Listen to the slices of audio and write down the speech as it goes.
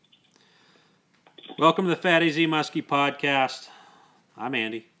Welcome to the Fatty Z Muskie podcast. I'm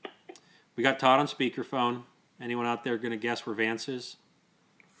Andy. We got Todd on speakerphone. Anyone out there going to guess where Vance is?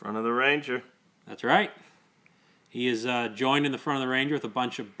 Front of the Ranger. That's right. He is joined in the front of the Ranger with a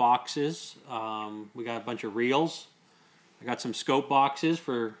bunch of boxes. We got a bunch of reels. I got some scope boxes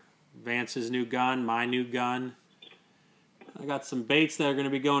for Vance's new gun, my new gun. I got some baits that are going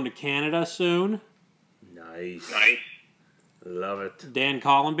to be going to Canada soon. Nice. Love it. Dan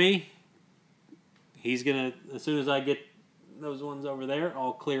Columby. He's going to, as soon as I get those ones over there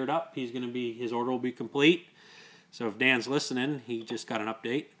all cleared up, his order will be complete. So if Dan's listening, he just got an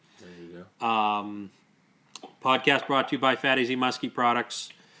update. There you go. Podcast brought to you by Fatty Z Muskie Products.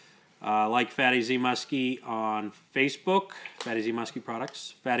 Like Fatty Z Muskie on Facebook, Fatty Z Muskie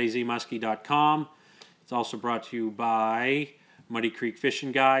Products, fattyzmuskie.com. It's also brought to you by Muddy Creek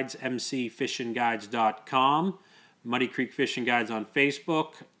Fishing Guides, mcfishingguides.com, Muddy Creek Fishing Guides on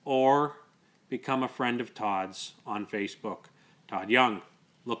Facebook, or become a friend of Todd's on Facebook. Todd Young,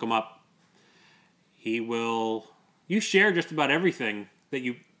 look him up. You share just about everything that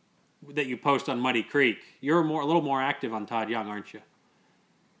you post on Muddy Creek. You're a little more active on Todd Young, aren't you?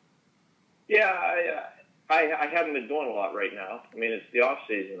 Yeah, I haven't been doing a lot right now. I mean, it's the off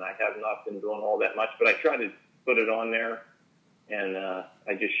season. I have not been doing all that much, but I try to put it on there, and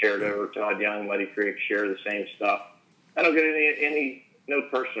I just shared over Todd Young, Muddy Creek, share the same stuff. I don't get no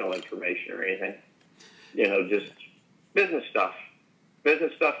personal information or anything. You know, just business stuff,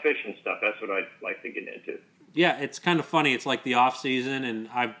 fishing stuff. That's what I like to get into. Yeah, it's kind of funny. It's like the off season, and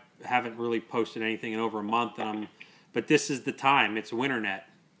I haven't really posted anything in over a month. But this is the time. It's winternet.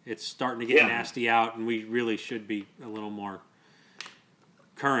 It's starting to get nasty out, and we really should be a little more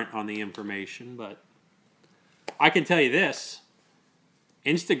current on the information. But I can tell you this: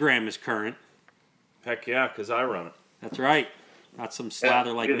 Instagram is current. Heck yeah, because I run it. That's right. Not some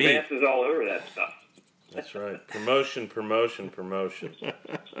slather like me. Vance is all over that stuff. That's right. Promotion.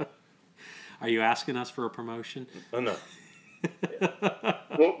 Are you asking us for a promotion? Oh, no.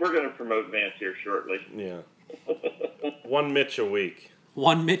 Well, we're going to promote Vance here shortly. Yeah. One Mitch a week.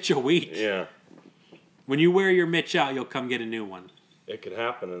 One Mitch a week? Yeah. When you wear your Mitch out, you'll come get a new one. It could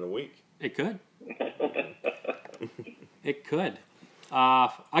happen in a week. It could. It could.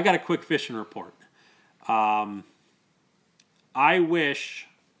 I got a quick fishing report. I wish...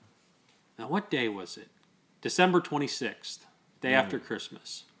 Now, what day was it? December 26th, day after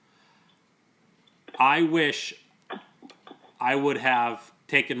Christmas. I wish I would have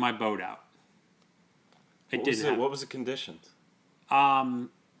taken my boat out. It didn't happen. What was the conditions?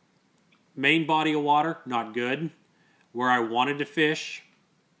 Main body of water, not good. Where I wanted to fish,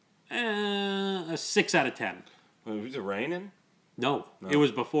 a 6 out of 10. Was it raining? No, it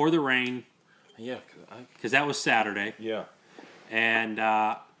was before the rain. Yeah. Because that was Saturday. Yeah. And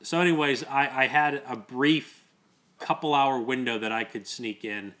so anyways, I had a brief couple-hour window that I could sneak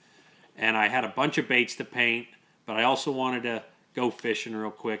in. And I had a bunch of baits to paint, but I also wanted to go fishing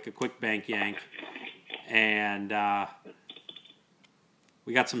real quick, a quick bank yank. And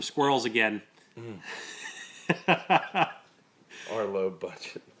we got some squirrels again. Our low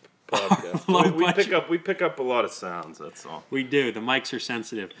budget podcast. We pick up a lot of sounds, that's all. We do. The mics are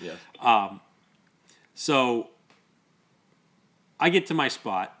sensitive. Yes. So I get to my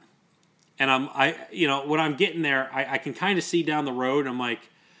spot, and when I'm getting there, I can kind of see down the road. I'm like,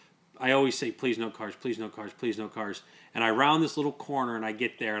 I always say, please no cars, please no cars, please no cars. And I round this little corner, and I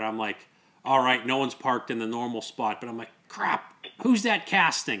get there, and I'm like, all right, no one's parked in the normal spot. But I'm like, crap, who's that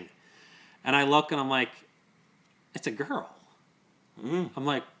casting? And I look, and I'm like, it's a girl. I'm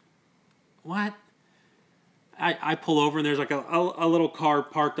like, what? I pull over, and there's like a little car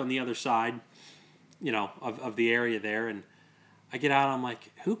parked on the other side, of the area there. And I get out, and I'm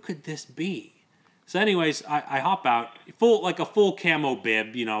like, who could this be? So anyways, I hop out, a full camo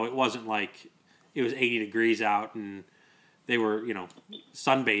bib. It wasn't like it was 80 degrees out and they were,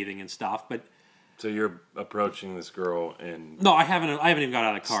 sunbathing and stuff. But so you're approaching this girl in no, I haven't even got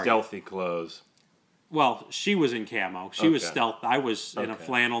out of the car. Stealthy yet. Clothes. Well, she was in camo. She was stealth. I was in a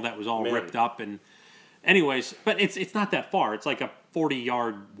flannel that was all ripped up. And anyways, but it's not that far. It's like a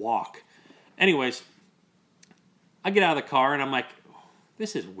 40-yard walk. Anyways, I get out of the car and I'm like,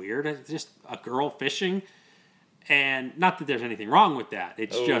 this is weird. It's just a girl fishing. And not that there's anything wrong with that.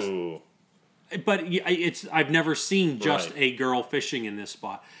 It's just... But I've never seen just a girl fishing in this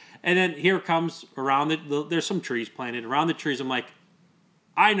spot. And then here comes around there's some trees planted. Around the trees, I'm like,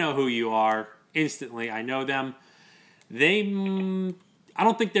 I know who you are. Instantly, I know them. I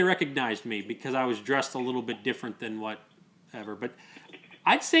don't think they recognized me because I was dressed a little bit different than whatever. But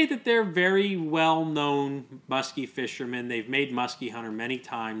I'd say that they're very well-known muskie fishermen. They've made Muskie Hunter many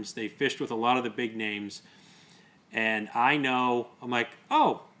times. They fished with a lot of the big names. And I'm like,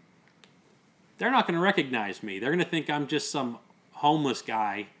 oh, they're not going to recognize me. They're going to think I'm just some homeless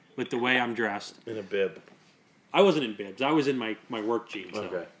guy with the way I'm dressed. In a bib. I wasn't in bibs. I was in my work jeans. Okay.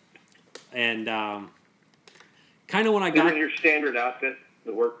 Though. And kind of when I You're got... in your standard outfit,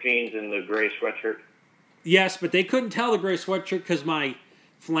 the work jeans and the gray sweatshirt? Yes, but they couldn't tell the gray sweatshirt because my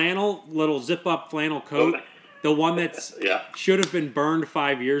flannel, little zip-up flannel coat, the one that's should have been burned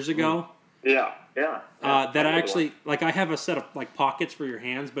 5 years ago. Yeah. That I actually, like, I have a set of, like, pockets for your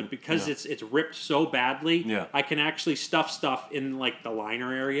hands, but because it's ripped so badly, I can actually stuff stuff in, like, the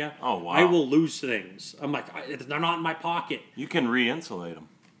liner area. Oh, wow. I will lose things. I'm like, they're not in my pocket. You can re-insulate them.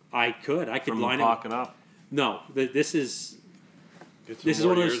 I could From line the pocket them. up. No, this is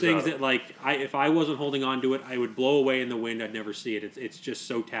one of those things that, like, if I wasn't holding on to it, I would blow away in the wind. I'd never see it. It's just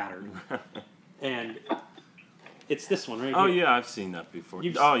so tattered. And it's this one right here. Oh, yeah, I've seen that before.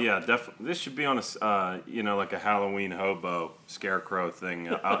 Yeah, definitely. This should be on a, like a Halloween hobo scarecrow thing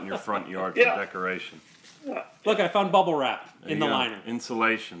out in your front yard for decoration. Look, I found bubble wrap in the liner.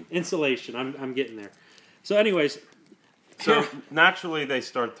 Insulation. I'm getting there. So, anyways. So, naturally, they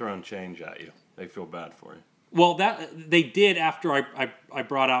start throwing change at you. They feel bad for you. Well, that they did after I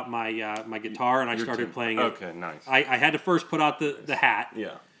brought out my my guitar and I started playing it. Okay, nice. I had to first put out the hat.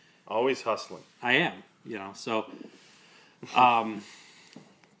 Yeah. Always hustling. I am, so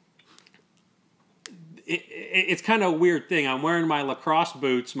it's kind of a weird thing. I'm wearing my lacrosse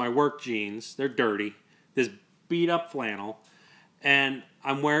boots, my work jeans. They're dirty. This beat up flannel, and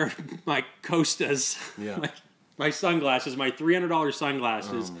I'm wearing my Costas. Yeah. My sunglasses, my $300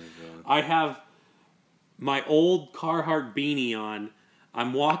 sunglasses. Oh my God. I have my old Carhartt beanie on.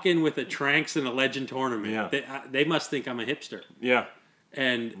 I'm walking with a Tranks and a Legend tournament. Yeah. They must think I'm a hipster. Yeah.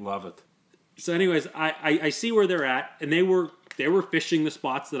 And love it. So, anyways, I see where they're at, and they were fishing the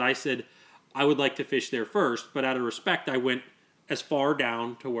spots that I said I would like to fish there first. But out of respect, I went as far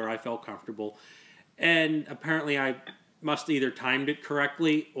down to where I felt comfortable. And apparently, I must either timed it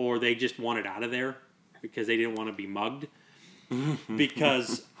correctly or they just wanted out of there because they didn't want to be mugged.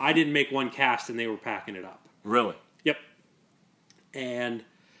 Because I didn't make one cast and they were packing it up. Really? Yep. And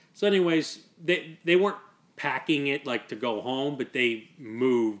so, anyways, they weren't packing it like to go home, but they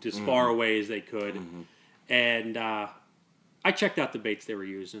moved as far away as they could. Mm-hmm. And I checked out the baits they were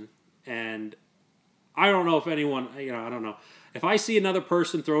using, and I don't know if anyone, I don't know. If I see another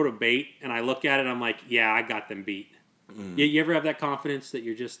person throw a bait and I look at it, I'm like, yeah, I got them beat. You ever have that confidence that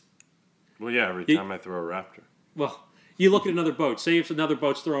you're just... Well, yeah, every time I throw a raptor. Well, you look at another boat. Say if another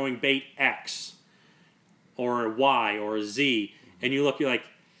boat's throwing bait X or a Y or a Z, and you're like,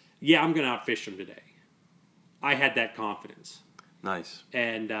 yeah, I'm going to outfish them today. I had that confidence. Nice.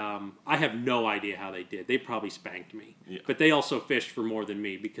 And I have no idea how they did. They probably spanked me. Yeah. But they also fished for more than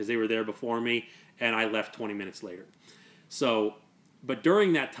me because they were there before me, and I left 20 minutes later. So, but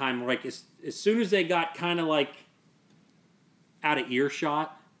during that time, like as soon as they got kind of like out of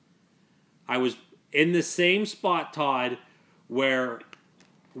earshot, I was in the same spot, Todd, where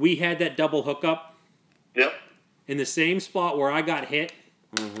we had that double hookup. Yep. In the same spot where I got hit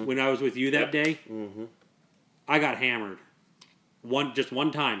when I was with you that day. Mm-hmm. I got hammered. Just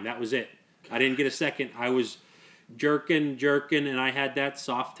one time. That was it. I didn't get a second. I was jerking, and I had that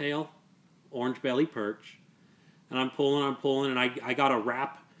soft tail, orange belly perch. And I'm pulling, and I got a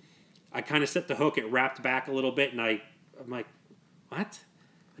wrap. I kind of set the hook. It wrapped back a little bit, and I'm like, what?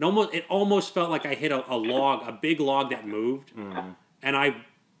 It almost felt like I hit a log, a big log that moved. Mm-hmm. And I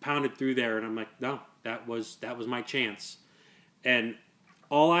pounded through there, and I'm like, no, that was my chance. And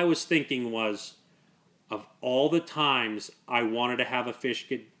all I was thinking was, of all the times I wanted to have a fish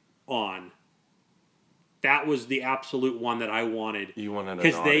get on, that was the absolute one that I wanted. You wanted an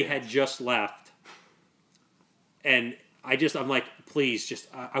because they audience. had just left, and I'm like, please,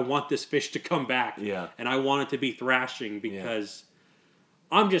 I want this fish to come back. Yeah. And I want it to be thrashing because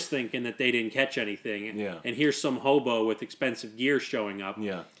I'm just thinking that they didn't catch anything. Yeah. And here's some hobo with expensive gear showing up.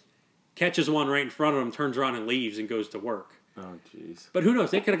 Yeah. Catches one right in front of him, turns around and leaves and goes to work. Oh, jeez. But who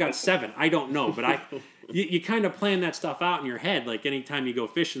knows? They could have got 7. I don't know. But you kind of plan that stuff out in your head. Like anytime you go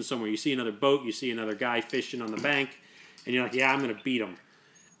fishing somewhere, you see another boat, you see another guy fishing on the bank, and you're like, yeah, I'm going to beat him.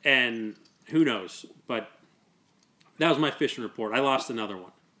 And who knows? But that was my fishing report. I lost another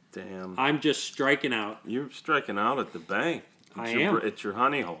one. Damn. I'm just striking out. You're striking out at the bank. am. It's your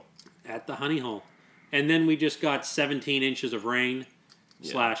honey hole. At the honey hole. And then we just got 17 inches of rain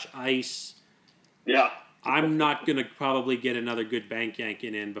 / ice. Yeah. I'm not going to probably get another good bank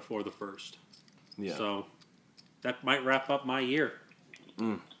yanking in before the 1st. Yeah. So that might wrap up my year.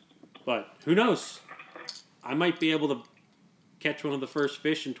 But who knows? I might be able to catch one of the first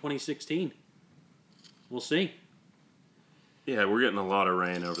fish in 2016. We'll see. Yeah, we're getting a lot of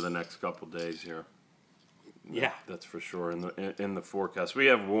rain over the next couple days here. Yeah, that's for sure. In the forecast, we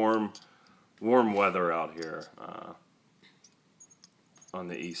have warm weather out here on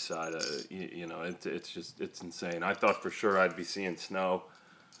the east side. It's insane. I thought for sure I'd be seeing snow,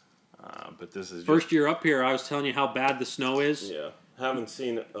 but this is first year up here. I was telling you how bad the snow is. Yeah, haven't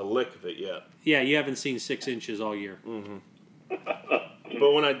seen a lick of it yet. Yeah, you haven't seen 6 inches all year. Mm-hmm.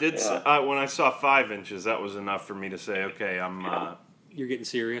 But when I did, when I saw 5 inches, that was enough for me to say, okay, You're getting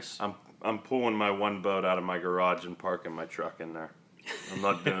serious. I'm pulling my one boat out of my garage and parking my truck in there. I'm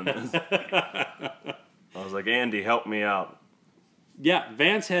not doing this. I was like, Andy, help me out. Yeah,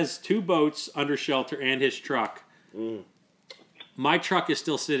 Vance has 2 boats under shelter and his truck. My truck is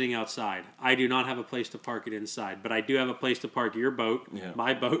still sitting outside. I do not have a place to park it inside, but I do have a place to park your boat,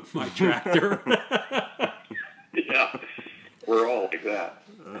 my tractor. Yeah, we're all like that.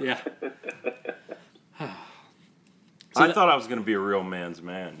 Yeah. I thought I was going to be a real man's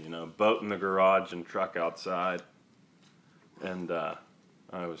man, boat in the garage and truck outside. And I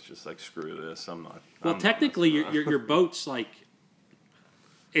was just like, screw this, I'm not. Well, technically, your boat's like,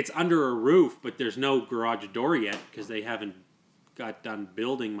 it's under a roof, but there's no garage door yet because they haven't got done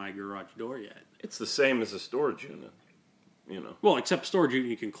building my garage door yet. It's the same as a storage unit, Well, except storage unit,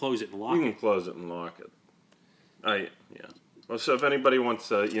 you can close it and lock it. You can close it and lock it. Yeah. Well, so if anybody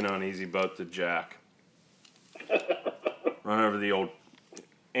wants, an easy boat to jack, run over the old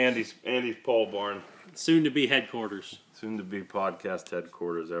Andy's pole barn. Soon to be headquarters. Soon to be podcast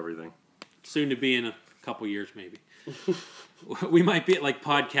headquarters, everything. Soon to be in a couple years, maybe. We might be at like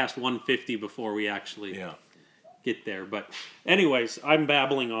podcast 150 before we actually get there. But anyways, I'm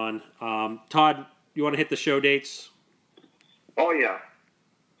babbling on. Todd, you want to hit the show dates? Oh, yeah.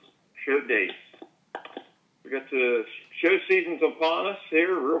 Show dates. We got the show season's upon us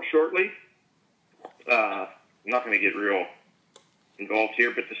here real shortly. I'm not going to get real involved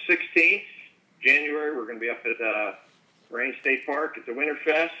here, but the 16th, January, we're going to be up at Rain State Park at the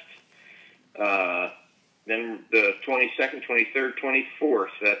Winterfest. Then the 22nd, 23rd,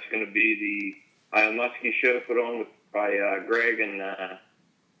 24th, that's going to be the Isle Muskie show put on by Greg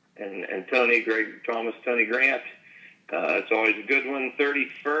and Tony, Greg Thomas, Tony Grant. It's always a good one.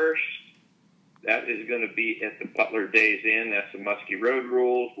 31st, that is going to be at the Butler Days Inn. That's the Muskie Road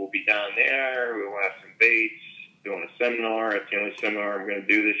Rules. We'll be down there. We'll have some baits, doing a seminar. That's the only seminar I'm going to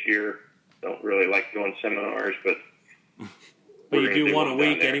do this year. Don't really like doing seminars, but you do one a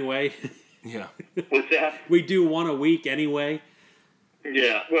week anyway. Yeah. What's that? We do one a week anyway.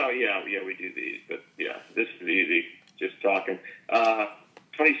 Yeah. Well, yeah, we do these, but yeah, this is easy. Just talking.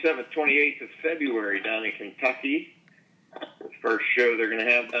 27th, 28th of February down in Kentucky. The first show they're going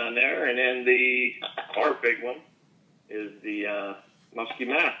to have down there, and then our big one is the Muskie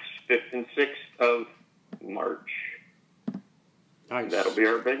Max, 5th and 6th of March. Nice. That'll be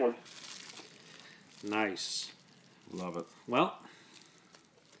our big one. Nice. Love it. Well,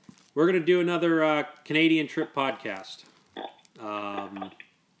 we're going to do another Canadian trip podcast.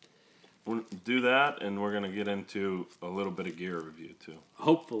 We'll do that, and we're going to get into a little bit of gear review, too.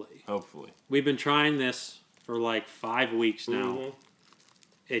 Hopefully. We've been trying this for like 5 weeks now. Mm-hmm.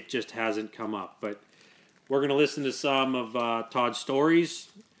 It just hasn't come up. But we're going to listen to some of Todd's stories.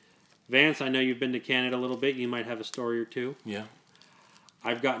 Vance, I know you've been to Canada a little bit. You might have a story or two. Yeah.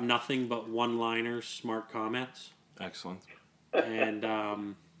 I've got nothing but one-liners, smart comments. Excellent.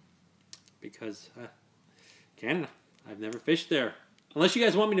 And because Canada, I've never fished there. Unless you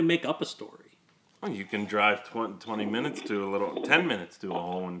guys want me to make up a story. Well, you can drive 20 minutes to 10 minutes to a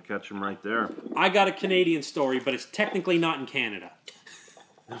hole and catch them right there. I got a Canadian story, but it's technically not in Canada.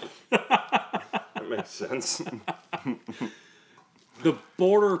 That makes sense. The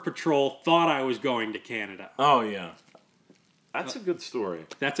Border Patrol thought I was going to Canada. Oh, yeah. That's a good story.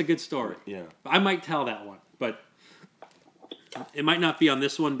 That's a good story. Yeah. I might tell that one, but it might not be on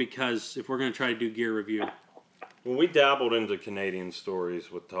this one because if we're going to try to do gear review. Well, we dabbled into Canadian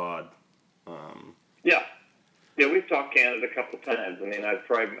stories with Todd. Yeah, we've talked Canada a couple times. I mean,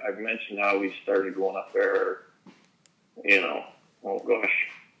 I've mentioned how we started going up there. Oh gosh,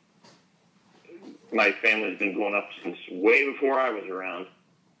 my family's been going up since way before I was around,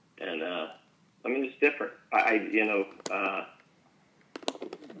 and I mean it's different.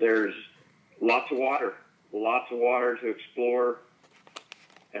 There's lots of water to explore,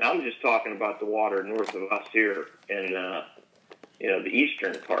 and I'm just talking about the water north of us here in the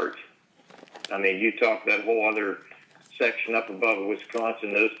eastern part. I mean, you talk that whole other section up above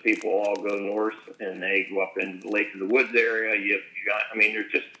Wisconsin, those people all go north and they go up into the Lake of the Woods area. You have giant, I mean,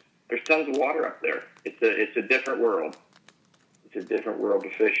 there's tons of water up there. It's a different world. It's a different world to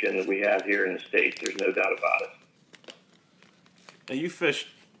fish in that we have here in the States. There's no doubt about it. Now you fished,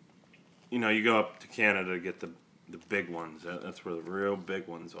 you know, you go up to Canada to get the big ones. That's where the real big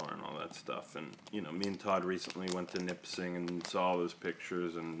ones are and all that stuff. And, you know, me and Todd recently went to Nipissing and saw all those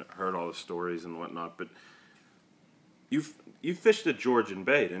pictures and heard all the stories and whatnot. But you fished at Georgian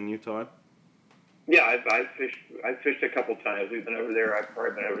Bay, didn't you, Todd? Yeah, I fished a couple times. We've been over there. I've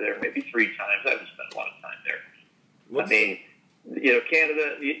probably been over there maybe 3 times. I haven't spent a lot of time there. I mean, you know,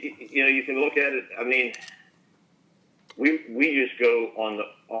 Canada, you know, you can look at it. I mean, we just go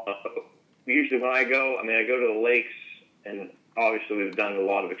usually when I go to the lakes, and obviously we've done a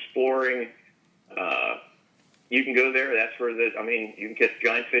lot of exploring. You can go there. That's where you can catch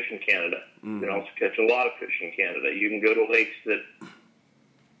giant fish in Canada. You can also catch a lot of fish in Canada. You can go to lakes that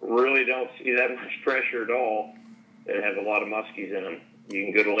really don't see that much pressure at all, that have a lot of muskies in them. You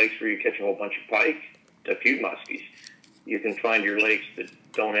can go to lakes where you catch a whole bunch of pike, a few muskies. You can find your lakes that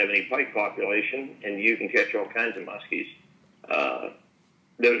don't have any pike population, and you can catch all kinds of muskies.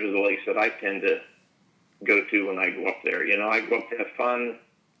 Those are the lakes that I tend to go to when I go up there. You know, I go up to have fun.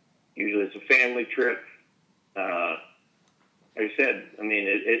 Usually it's a family trip. Like I said, I mean,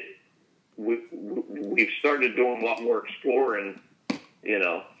 we've started doing a lot more exploring, you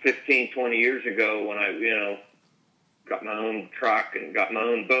know, 15, 20 years ago when I, you know, got my own truck and got my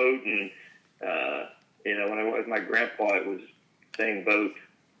own boat. And, you know, when I went with my grandpa, it was same boat,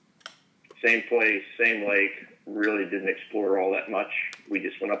 same place, same lake. Really didn't explore all that much. We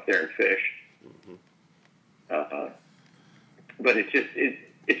just went up there and fished. But it's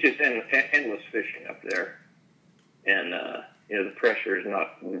just endless fishing up there. And, you know, the pressure is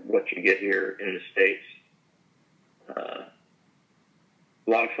not what you get here in the States. A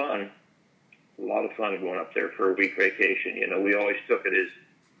lot of fun. A lot of fun going up there for a week vacation. You know, we always took it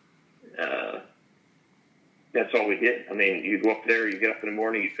as, that's all we did. I mean, you go up there, you get up in the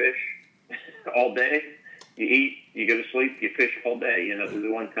morning, you fish all day, you eat, you go to sleep, you fish all day. You know, there was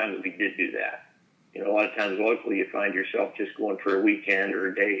the one time that we did do that. You know, a lot of times locally you find yourself just going for a weekend or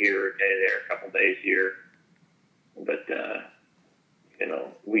a day here, a day there, a couple days here. But, you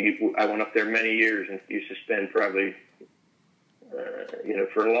know, I went up there many years and used to spend probably, you know,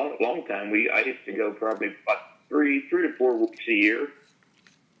 for a long time. I used to go probably about 3 to 4 weeks a year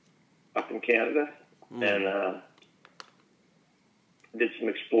up in Canada, and did some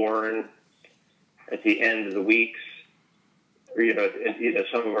exploring at the end of the weeks, or, you know,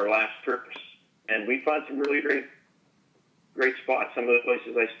 some of our last trips. And we found some really great spots. Some of the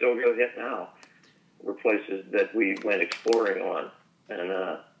places I still go hit now were places that we went exploring on.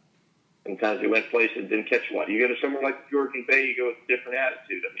 And sometimes we went places didn't catch a lot. You go to somewhere like Georgian Bay, you go with a different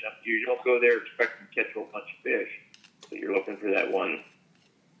attitude. I mean, you don't go there expecting to catch a whole bunch of fish, but you're looking for that one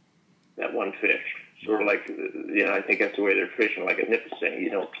fish. Sort of like, you know, I think that's the way they're fishing, like a Nipissing. You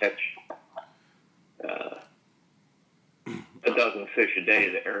don't catch a dozen fish a day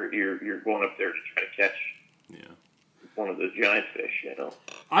there. You're going up there to try to catch one of those giant fish, you know.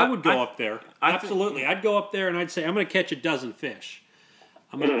 I would go up there. Absolutely. I'd go up there and I'd say, I'm going to catch a dozen fish.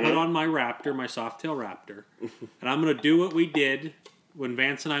 I'm going to put on my Raptor, my Softail Raptor, and I'm going to do what we did when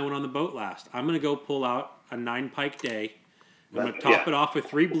Vance and I went on the boat last. I'm going to go pull out a 9-pike day. I'm going to top it off with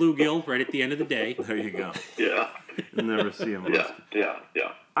 3 bluegill right at the end of the day. There you go. Yeah. You'll never see them. Yeah.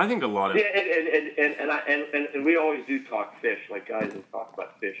 I think a lot of and we always do talk fish, like guys will talk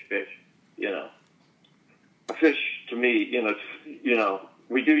about fish. You know, a fish to me, you know,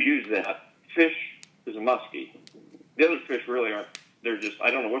 we do use that. Fish is a muskie. The other fish really aren't. They're just,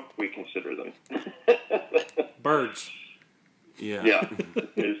 I don't know what we consider them. Birds. Yeah. Yeah.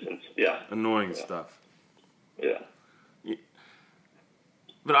 Nuisance. Yeah. Annoying stuff. Yeah.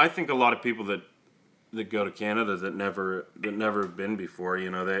 But I think a lot of people that go to Canada that never have been before, you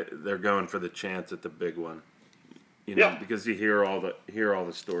know, they're going for the chance at the big one. You know, because you hear all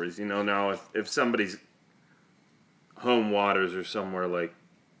the stories. You know, now if somebody's home waters are somewhere like,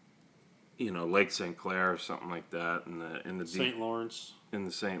 you know, Lake St. Clair or something like that, in the St. Lawrence, in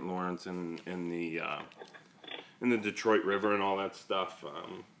the St. Lawrence, in the Detroit River and all that stuff.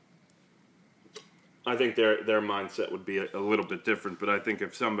 I think their mindset would be a little bit different. But I think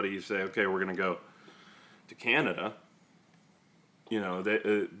if somebody you say, okay, we're going to go to Canada, you know,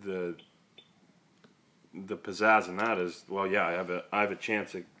 the pizzazz in that is, well, yeah, I have a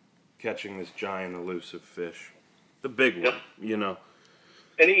chance of catching this giant elusive fish, the big one, you know.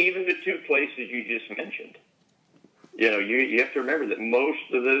 And even the 2 places you just mentioned, you know, you have to remember that most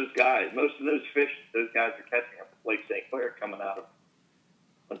of those fish those guys are catching them Lake St. Clair coming out of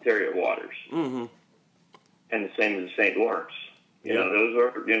Ontario waters, Mm-hmm. and the same as the St. Lawrence. You know, those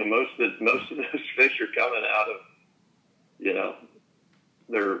are, you know, most of those fish are coming out of, you know,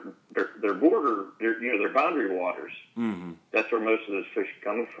 their border, their boundary waters. Mm-hmm. That's where most of those fish are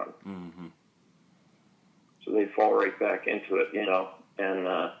coming from. Mm-hmm. So they fall right back into it, you know.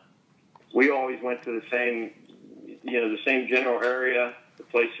 And we always went to the same, you know, the same general area. The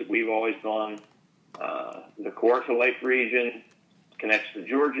place that we've always gone, the Kawartha Lake region, connects to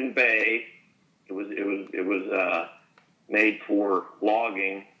Georgian Bay. It was made for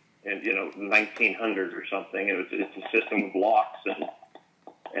logging, and you know, 1900s or something. It's a system of locks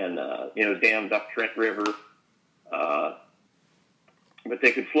and you know, dammed up Trent River. But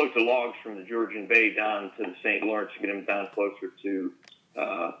they could float the logs from the Georgian Bay down to the St. Lawrence to get them down closer to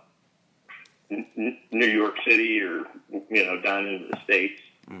New York City, or you know, down into the States.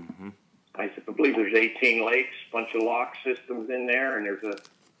 Mm-hmm. I believe there's 18 lakes, a bunch of lock systems in there, and there's a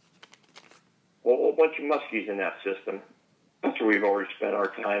whole bunch of muskies in that system. That's where we've already spent our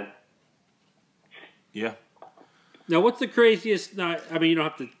time. Yeah. Now, what's the craziest? I mean, you don't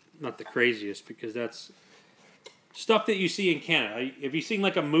have to, not the craziest, because that's stuff that you see in Canada. Have you seen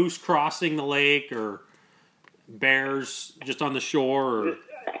like a moose crossing the lake, or bears just on the shore? Or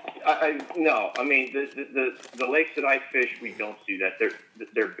No. I mean, the lakes that I fish, we don't see that.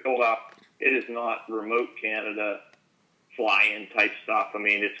 They're built up. It is not remote Canada fly-in type stuff. I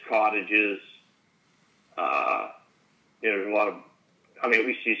mean, it's cottages. You know, there's a lot of. I mean,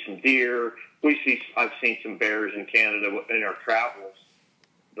 we see some deer. I've seen some bears in Canada in our travels,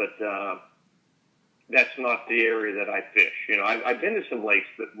 but that's not the area that I fish. You know, I've been to some lakes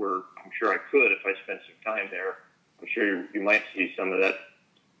that I'm sure I could if I spent some time there. I'm sure you might see some of that,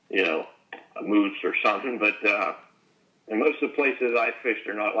 you know, a moose or something. But and most of the places I fished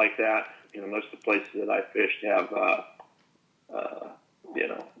are not like that. You know, most of the places that I fished have, you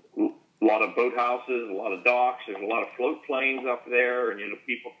know, a lot of boathouses, a lot of docks. There's a lot of float planes up there, and you know,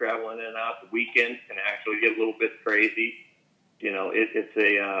 people traveling in and out. The weekends can actually get a little bit crazy. You know, it's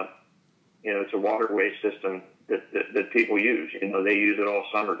a waterway system that people use. You know, they use it all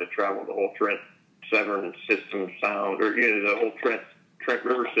summer to travel the whole Trent Severn System Sound, or you know, the whole Trent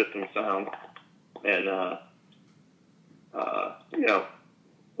River System Sound, and you know,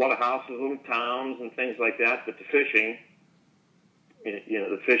 a lot of houses, little towns, and things like that. But the fishing, you know,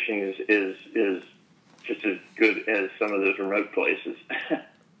 the fishing is just as good as some of those remote places. yeah.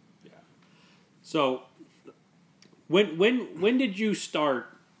 So, when did you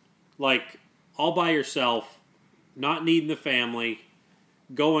start, like, all by yourself, not needing the family,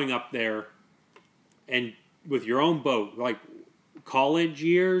 going up there, and with your own boat, like college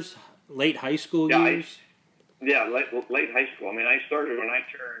years, late high school years? Late high school. I mean, I started when I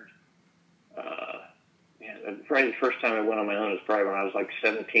turned. Probably the first time I went on my own was probably when I was like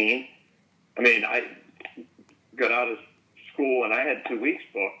 17. I mean, I got out of school and I had 2 weeks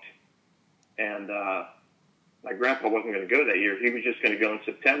booked, and my grandpa wasn't going to go that year. He was just going to go in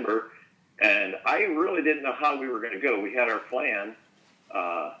September, and I really didn't know how we were going to go. We had our plan.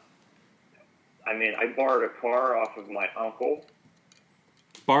 I mean, I borrowed a car off of my uncle.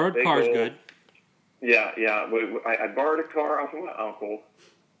 Borrowed car's good. Yeah. I borrowed a car off of my uncle.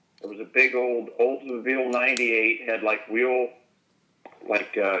 It was a big old Oldsmobile 98, had like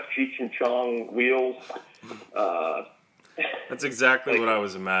Cheech and Chong wheels. That's exactly what I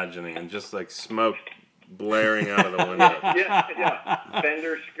was imagining, and just like smoke blaring out of the window. Yeah.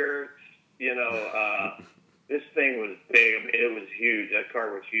 Fender skirts, you know. This thing was big. I mean, it was huge. That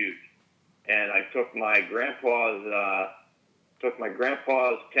car was huge. And I took my grandpa's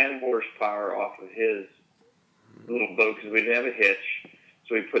 10 horsepower off of his little boat because we didn't have a hitch.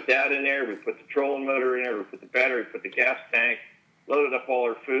 So we put that in there. We put the trolling motor in there. We put the battery. We put the gas tank. Loaded up all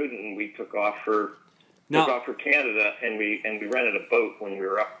our food, and we took off for Canada. And we rented a boat when we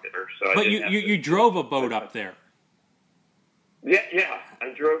were up there. So but you drove a boat up there. Yeah.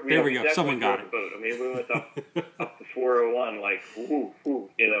 I drove. There we go. Someone got it. Boat. I mean, we went up the 401 like whoo,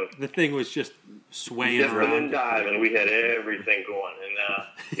 you know. The thing was just swaying around. Dipping and diving. We had everything going, and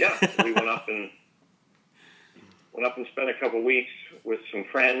we went up and spent a couple weeks with some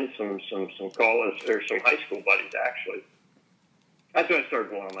friends, some college or some high school buddies actually. That's when I started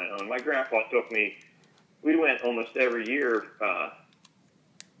going on my own. My grandpa took me. We went almost every year,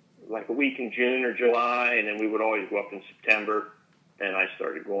 like a week in June or July, and then we would always go up in September. And I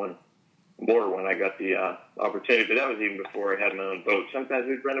started going more when I got the opportunity. But that was even before I had my own boat. Sometimes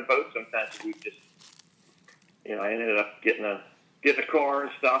we'd rent a boat. Sometimes we'd just, you know, I ended up getting a car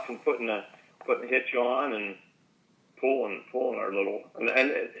and stuff and putting a hitch on and pulling our little, and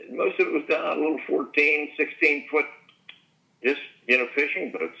most of it was done on little 14, 16 foot, just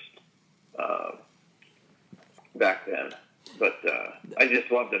fishing boats back then. But I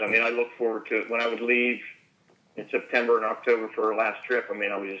just loved it. I mean, I look forward to it. When I would leave in September and October for our last trip, I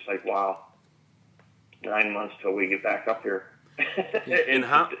mean, I was just like, wow, 9 months till we get back up here.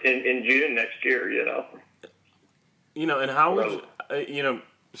 in June next year, And how was,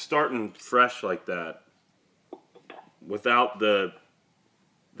 starting fresh like that, without the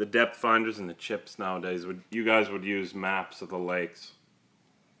depth finders and the chips nowadays, you guys would use maps of the lakes,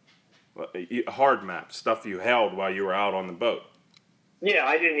 hard maps, stuff you held while you were out on the boat. Yeah,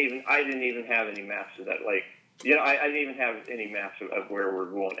 I didn't even have any maps of that lake. I didn't even have any maps of where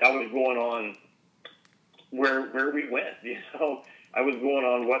we're going. I was going on where we went. I was going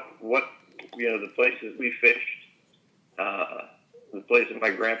on what the places we fished, the places my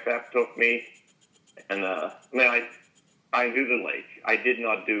grandpa took me, and I knew the lake. I did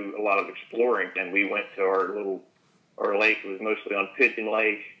not do a lot of exploring, and we went to our lake. It was mostly on Pigeon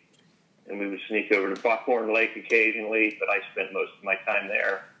Lake, and we would sneak over to Buckhorn Lake occasionally, but I spent most of my time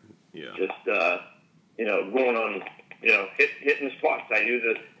there. Yeah. Just going on, hitting the spots. I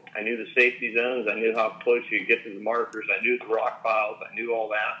knew the safety zones. I knew how close you could get to the markers. I knew the rock piles. I knew all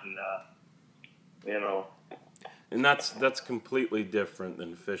that, and And that's completely different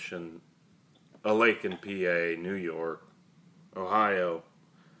than fishing a lake in PA, New York, Ohio,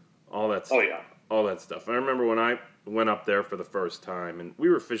 all that stuff. Oh, yeah. All that stuff. I remember when I went up there for the first time, and we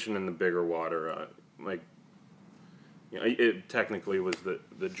were fishing in the bigger water, it technically was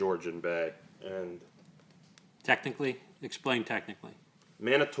the Georgian Bay. And Technically? Explain technically.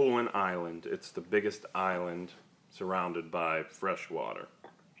 Manitoulin Island, it's the biggest island surrounded by fresh water.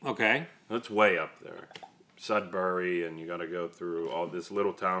 Okay. It's way up there. Sudbury, and you got to go through all this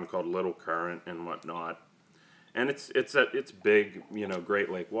little town called Little Current and whatnot. And it's big,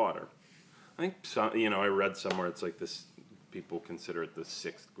 Great Lake water. I think I read somewhere it's like this. People consider it the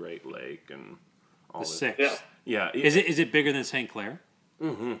sixth Great Lake and all this. Sixth. Yeah. Yeah. Is it bigger than St. Clair?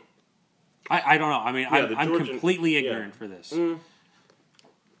 Mm-hmm. I don't know. I mean, I'm completely ignorant for this.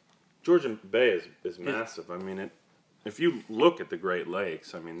 Georgian Bay is massive. I mean, if you look at the Great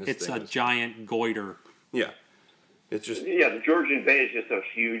Lakes, I mean, it's a giant goiter. Yeah. It's just... Yeah, the Georgian Bay is just a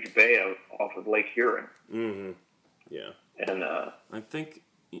huge bay off of Lake Huron. Mm-hmm. Yeah. And I think,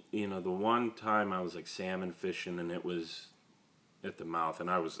 the one time I was like salmon fishing and it was at the mouth, and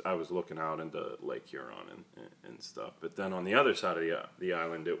I was looking out into Lake Huron and stuff. But then on the other side of the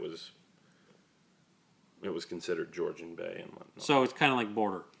island, it was considered Georgian Bay and whatnot. So it's kind of like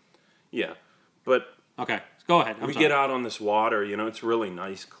border. Yeah, but okay, go ahead. We get out on this water, it's really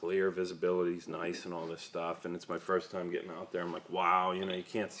nice, clear, visibility's nice and all this stuff, and it's my first time getting out there. I'm like, wow, you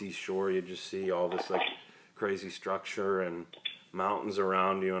can't see shore, you just see all this like crazy structure and mountains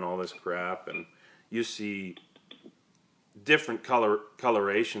around you and all this crap, and you see different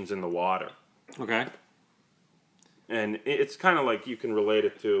colorations in the water. Okay. And it's kind of like you can relate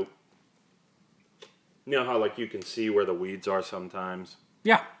it to, how like you can see where the weeds are sometimes.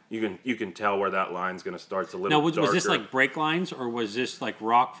 Yeah. You can tell where that line's going to start. It's a little darker. Now, was this like break lines, or was this like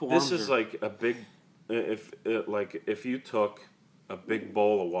rock forms? This is like a big, if you took a big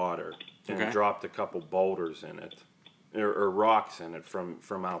bowl of water and dropped a couple boulders in it, or rocks in it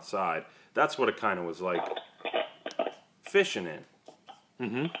from outside, that's what it kind of was like fishing in.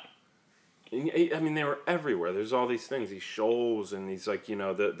 Mm-hmm. I mean, they were everywhere. There's all these things, these shoals, and these like,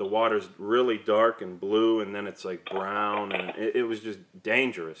 the water's really dark and blue, and then it's like brown, and it was just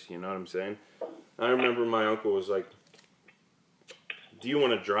dangerous. You know what I'm saying? I remember my uncle was like, "Do you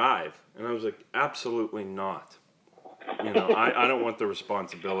want to drive?" And I was like, "Absolutely not." I don't want the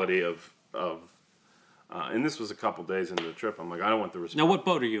responsibility of. And this was a couple days into the trip. I'm like, I don't want the responsibility. Now, what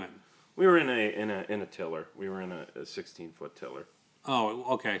boat are you in? We were in a tiller. We were in a 16-foot tiller.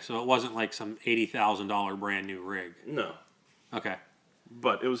 Oh, okay. So it wasn't like some $80,000 brand new rig. No. Okay.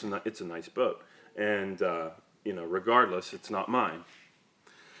 But it's a nice boat, and regardless, it's not mine.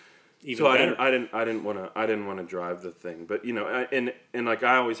 Even better. I didn't want to drive the thing, but and like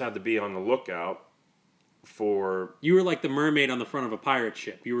I always had to be on the lookout for. You were like the mermaid on the front of a pirate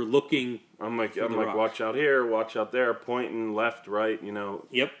ship. You were looking. I'm like watch out here, watch out there, pointing left, right.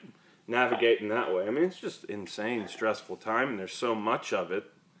 Yep. Navigating that way. I mean, it's just insane, stressful time, and there's so much of it,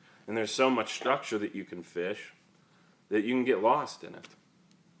 and there's so much structure that you can fish that you can get lost in it.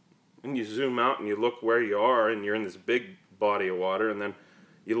 And you zoom out and you look where you are, and you're in this big body of water, and then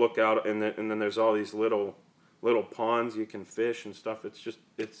you look out, and then there's all these little ponds you can fish and stuff.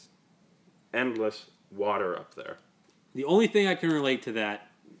 It's endless water up there. The only thing I can relate to that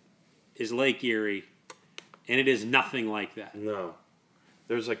is Lake Erie And it is nothing like that. No.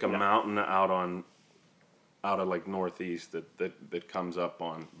 There's like a mountain out of like northeast that comes up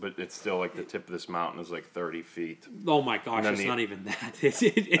on, but it's still like the tip of this mountain is like 30 feet. Oh my gosh, it's not even that.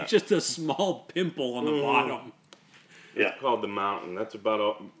 It's just a small pimple on the bottom. It's called the mountain. That's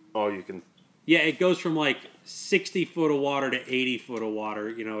about all you can. Yeah, it goes from like 60 foot of water to 80 foot of water.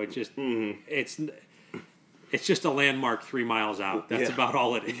 You know, it just it's just a landmark 3 miles out. That's about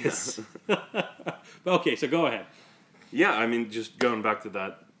all it is. Okay, so go ahead. Yeah, I mean, just going back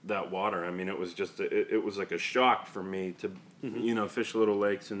to that water. I mean, it was just it was like a shock for me to fish little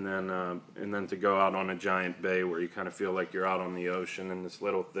lakes and then to go out on a giant bay where you kind of feel like you're out on the ocean in this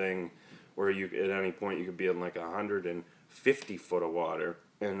little thing where you at any point you could be in like 150 foot of water,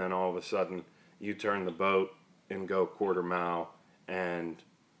 and then all of a sudden you turn the boat and go quarter mile and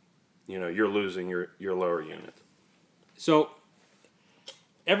you're losing your lower unit. So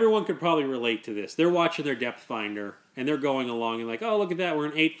everyone could probably relate to this. They're watching their depth finder and they're going along and like, oh, look at that, we're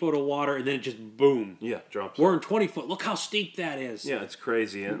in 8 foot of water, and then it just boom. Yeah, drops. We're in 20 foot. Look how steep that is. Yeah, it's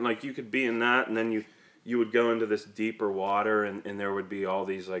crazy. And like you could be in that, and then you would go into this deeper water, and there would be all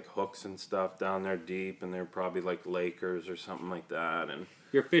these like hooks and stuff down there deep, and they're probably like Lakers or something like that. And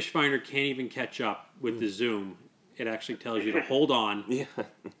your fish finder can't even catch up with the zoom. It actually tells you to hold on. Yeah.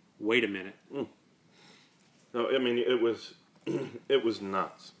 Wait a minute. So I mean, it was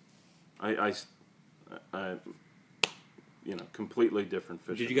nuts. I completely different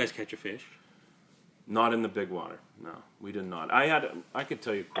fish. Did you guys catch a fish? Not in the big water. No, we did not. I could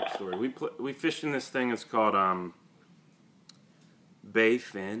tell you a quick story. We fished in this thing. It's called Bay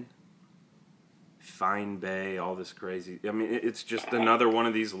Fin, Fine Bay, all this crazy. I mean, it's just another one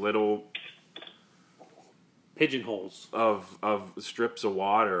of these little pigeonholes of strips of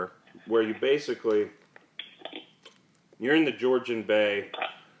water where you basically you're in the Georgian Bay,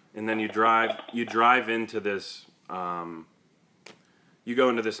 and then you drive into this. You go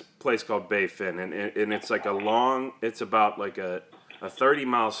into this place called Bay Fin, and it's like it's about like a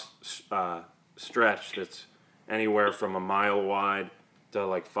 30-mile stretch that's anywhere from a mile wide to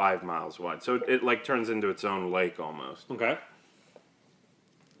like 5 miles wide. So it like turns into its own lake almost. Okay.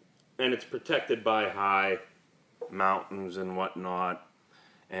 And it's protected by high mountains and whatnot.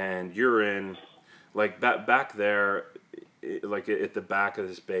 And you're in, like back there, like at the back of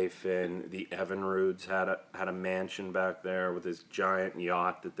this Bay Fin, the Evinrudes had a mansion back there with this giant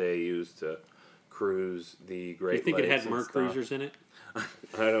yacht that they used to cruise the Great Lakes. You think it had Merc cruisers in it? I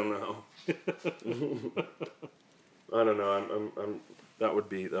don't know. I don't know. That would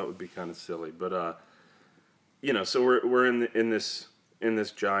be kind of silly, but so we're in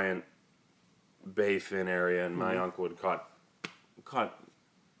this giant Bay Fin area, and my uncle had caught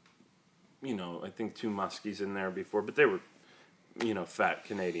I think 2 muskies in there before, but they were fat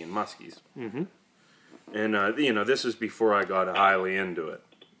Canadian muskies. Mm-hmm. And this is before I got highly into it,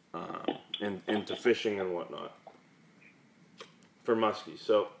 into fishing and whatnot for muskies.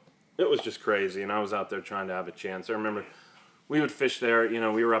 So it was just crazy, and I was out there trying to have a chance. I remember we would fish there.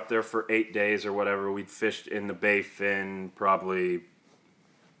 We were up there for 8 days or whatever. We'd fished in the Bay Fin probably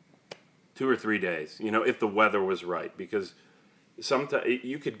 2 or 3 days. If the weather was right, because sometimes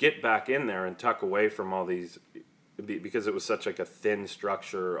you could get back in there and tuck away from all these, because it was such like a thin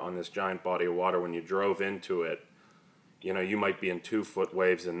structure on this giant body of water. When you drove into it, you might be in 2-foot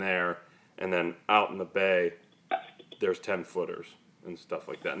waves in there, and then out in the bay there's 10-footers and stuff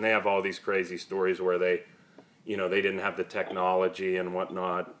like that. And they have all these crazy stories where they didn't have the technology and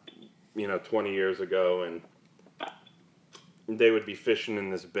whatnot 20 years ago, and they would be fishing in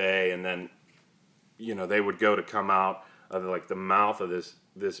this bay, and then they would go to come out of like the mouth of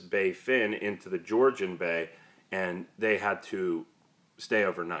this Bay Fin into the Georgian Bay, and they had to stay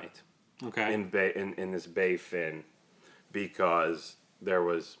overnight. Okay. In this Bay Fin, because there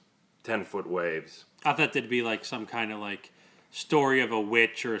was 10-foot waves. I thought that'd be like some kind of like story of a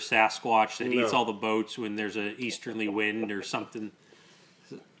witch or a Sasquatch that eats all the boats when there's an easterly wind or something.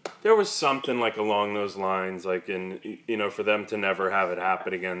 There was something like along those lines, like for them to never have it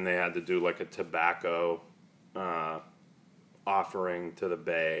happen again, they had to do like a tobacco offering to the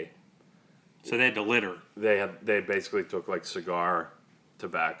bay. So they had to litter. They basically took like cigar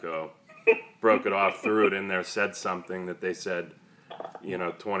tobacco, broke it off, threw it in there, said something that they said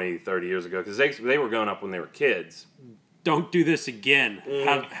 20, 30 years ago, because they were going up when they were kids. Don't do this again.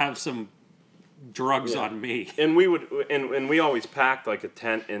 Have some drugs on me. And we would, and we always packed like a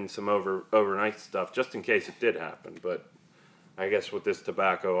tent and some overnight stuff just in case it did happen. But I guess with this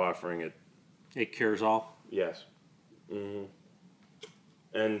tobacco offering, it cures all. Yes. Mm-hmm.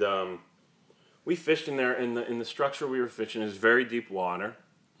 And we fished in there, in the structure we were fishing is very deep water,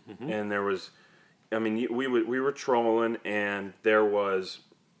 and there was I mean, we were trolling, and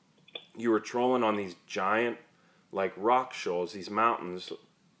you were trolling on these giant, like, rock shoals, these mountains,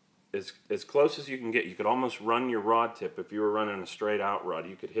 as close as you can get. You could almost run your rod tip. If you were running a straight out rod,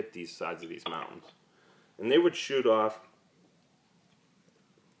 you could hit these sides of these mountains. And they would shoot off,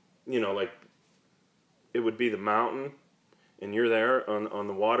 like, it would be the mountain, and you're there on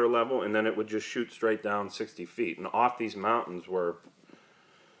the water level, and then it would just shoot straight down 60 feet. And off these mountains were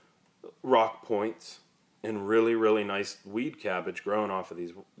rock points and really, really nice weed cabbage growing off of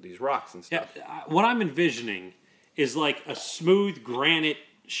these rocks and stuff. Yeah, what I'm envisioning is like a smooth granite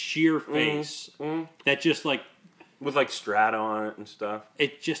sheer face that just like with like strata on it and stuff.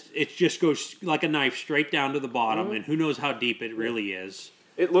 It just goes like a knife straight down to the bottom, and who knows how deep it really is.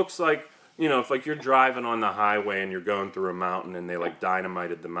 It looks like, if like you're driving on the highway and you're going through a mountain and they like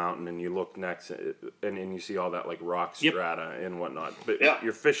dynamited the mountain, and you look next and you see all that like rock strata and whatnot, but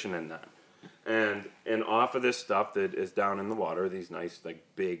you're fishing in that. And off of this stuff that is down in the water, these nice like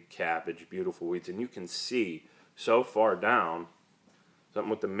big cabbage, beautiful weeds, and you can see so far down something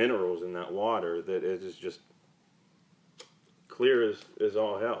with the minerals in that water that it is just clear as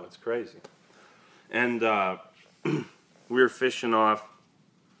all hell. It's crazy. And we were fishing off,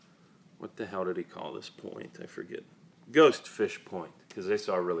 what the hell did he call this point? I forget. Ghost Fish Point, because they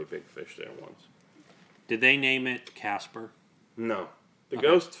saw a really big fish there once. Did they name it Casper? No, the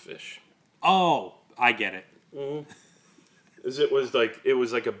ghost fish. Oh, I get it. It was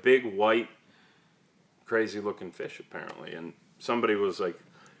like a big white, crazy looking fish apparently, and somebody was like,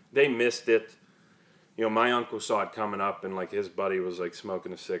 they missed it. My uncle saw it coming up, and like his buddy was like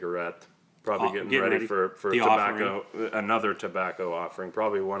smoking a cigarette, probably getting ready for tobacco, another tobacco offering,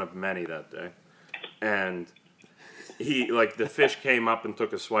 probably one of many that day. And he like the fish came up and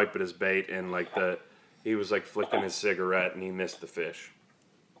took a swipe at his bait, and like he was like flicking his cigarette, and he missed the fish.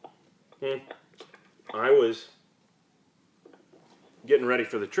 I was getting ready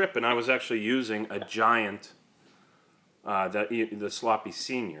for the trip, and I was actually using a giant, the Sloppy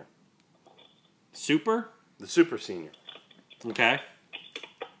Senior. Super? The Super Senior. Okay.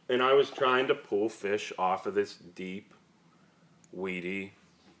 And I was trying to pull fish off of this deep, weedy,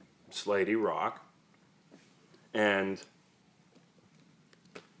 slaty rock. And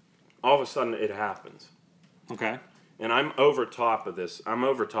all of a sudden it happens. Okay. And I'm over top of this. I'm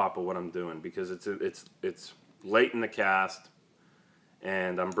over top of what I'm doing because it's late in the cast,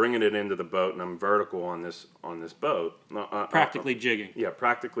 and I'm bringing it into the boat, and I'm vertical on this boat. Practically jigging. Yeah,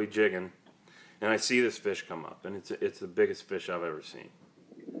 practically jigging. And I see this fish come up, and it's the biggest fish I've ever seen.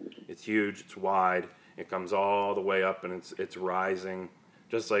 It's huge. It's wide. It comes all the way up, and it's rising,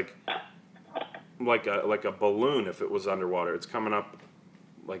 just like a balloon if it was underwater. It's coming up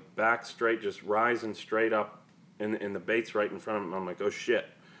like back straight, just rising straight up. And the bait's right in front of him. I'm like, oh shit.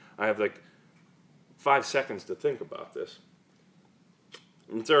 I have like 5 seconds to think about this.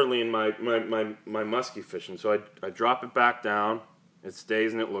 It's early in my muskie fishing, so I drop it back down. It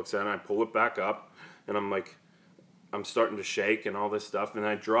stays and it looks at it. And I pull it back up, and I'm starting to shake and all this stuff. And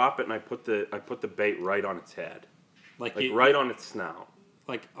I drop it, and I put the bait right on its head, like right on its snout,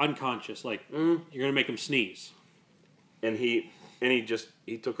 like unconscious. Like you're gonna make him sneeze. And he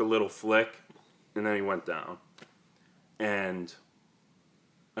took a little flick, and then he went down. And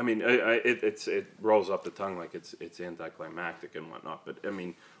I mean, it rolls up the tongue like it's anticlimactic and whatnot. But I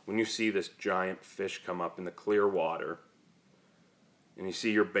mean, when you see this giant fish come up in the clear water, and you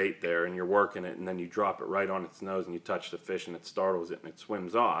see your bait there, and you're working it, and then you drop it right on its nose, and you touch the fish, and it startles it, and it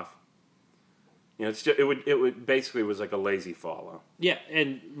swims off. It's just, it would basically was like a lazy follow. Yeah,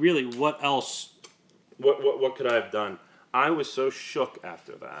 and really, what else? What could I have done? I was so shook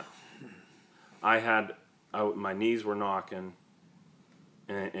after that. My knees were knocking,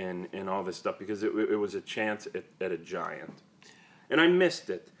 and all this stuff because it was a chance at a giant, and I missed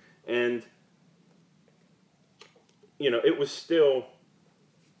it, and it was still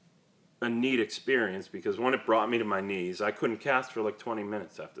a neat experience because when it brought me to my knees, I couldn't cast for like 20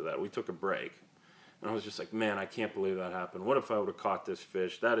 minutes after that. We took a break, and I was just like, man, I can't believe that happened. What if I would have caught this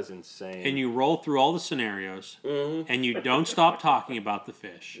fish? That is insane. And you roll through all the scenarios, and you don't stop talking about the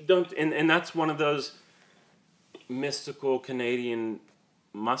fish. And that's one of those mystical Canadian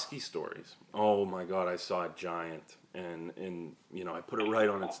muskie stories. Oh my God, I saw a giant, and I put it right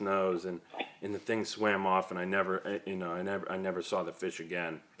on its nose, and the thing swam off, and I never saw the fish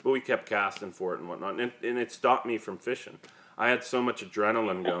again. But we kept casting for it and whatnot, and it stopped me from fishing. I had so much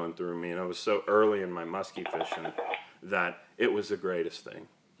adrenaline going through me, and I was so early in my muskie fishing that it was the greatest thing.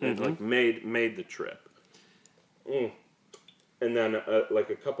 It like made the trip. And then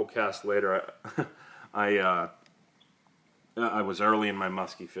like a couple casts later, I was early in my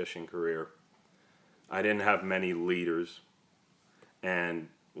muskie fishing career, I didn't have many leaders. And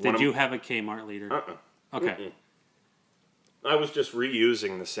did you have a Kmart leader? Okay. Mm-mm. I was just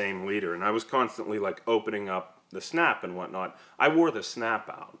reusing the same leader, and I was constantly like opening up the snap and whatnot. I wore the snap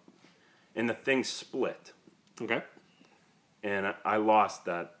out, and the thing split. Okay. And I lost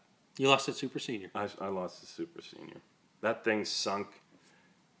that. You lost at Super Senior. I lost the Super Senior. That thing sunk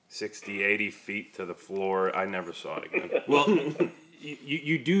 60, 80 feet to the floor. I never saw it again. Well,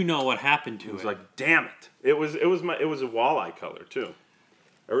 you do know what happened to it. It was like, damn it! It was a walleye color too.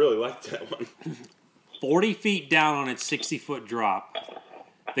 I really liked that one. 40 feet down on its 60-foot drop,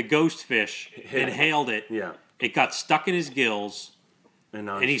 the ghost fish inhaled it. Yeah. It got stuck in his gills,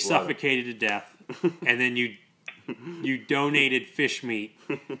 And he suffocated to death. And then you donated fish meat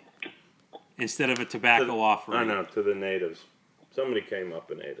instead of a tobacco offering. I know, to the natives. Somebody came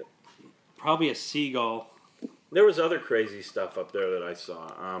up and ate it. Probably a seagull. There was other crazy stuff up there that I saw.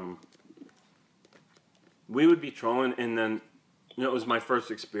 We would be trolling, and then it was my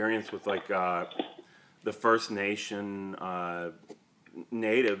first experience with like the First Nation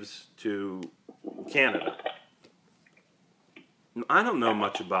natives to Canada. I don't know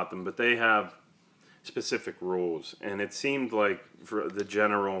much about them, but they have specific rules, and it seemed like for the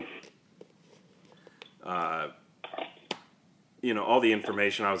general, all the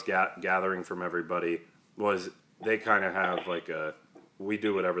information I was gathering from everybody was they kind of have like a we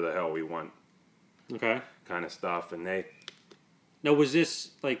do whatever the hell we want Okay. kind of stuff, and they. Now, was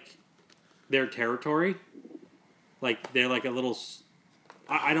this like their territory? Like they're like a little.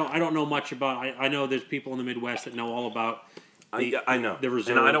 I don't know much about. I know there's people in the Midwest that know all about. I know the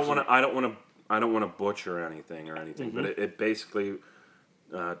reserves. And I don't want to butcher anything or anything, but it basically,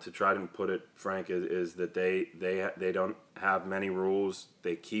 to try to put it frank, is that they don't have many rules.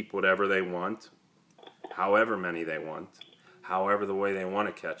 They keep whatever they want, however many they want, however the way they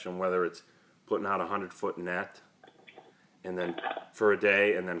want to catch them. Whether it's putting out 100-foot net, and then for a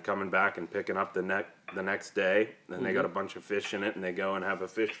day, and then coming back and picking up the net the next day. Then they got a bunch of fish in it, and they go and have a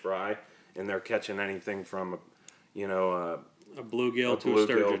fish fry, and they're catching anything from a bluegill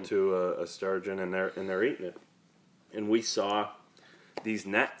to a sturgeon, and they're eating it. And we saw these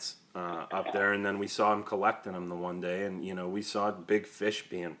nets up there, and then we saw them collecting them the one day, and we saw big fish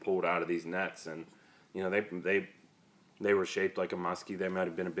being pulled out of these nets, and they were shaped like a muskie. They might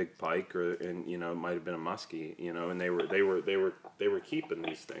have been a big pike, and it might have been a muskie, and they were keeping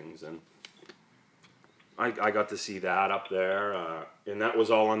these things, and I got to see that up there, and that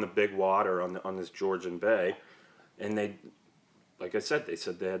was all on the big water on this Georgian Bay, and they, like I said, they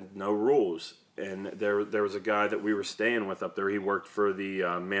said they had no rules, and there was a guy that we were staying with up there. He worked for the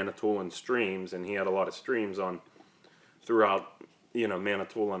Manitoulin Streams, and he had a lot of streams throughout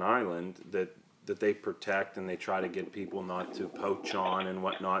Manitoulin Island that they protect, and they try to get people not to poach on and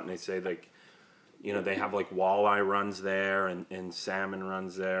whatnot, and they say they have like walleye runs there and salmon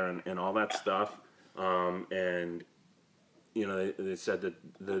runs there and all that stuff. And they said that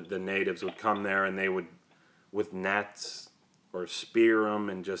the natives would come there and they would, with nets or spear them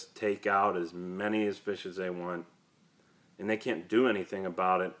and just take out as many fish as they want, and they can't do anything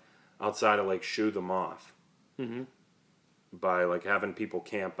about it outside of like shoo them off by like having people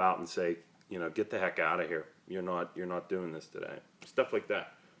camp out and say, get the heck out of here. You're not doing this today. Stuff like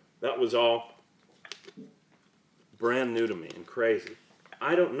that. That was all brand new to me and crazy.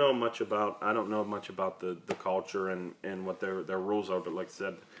 I don't know much about the culture and what their rules are, but like I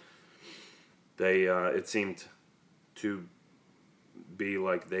said, they it seemed to be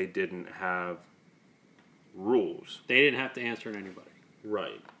like they didn't have rules. They didn't have to answer to anybody.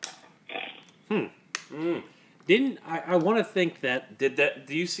 Right. Didn't I want to think that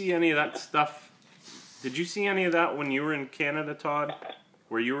Do you see any of that stuff? Did you see any of that when you were in Canada, Todd?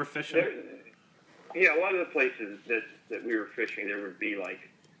 Where you were fishing? Yeah, a lot of the places that we were fishing, there would be like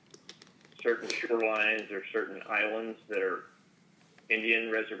certain shorelines or certain islands that are Indian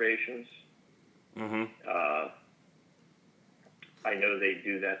reservations. I know they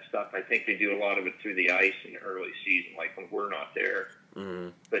do that stuff. I think they do a lot of it through the ice in the early season, like when we're not there.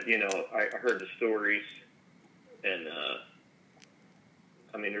 But, I heard the stories, and,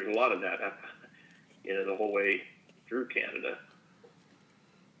 there's a lot of that, the whole way through Canada.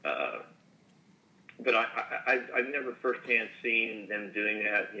 But I've never firsthand seen them doing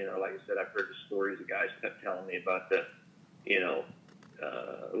that. Like I said, I've heard the stories the guys kept telling me about a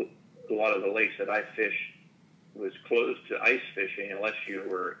lot of the lakes that I fished was closed to ice fishing unless you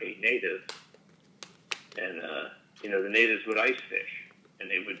were a native. And, the natives would ice fish, and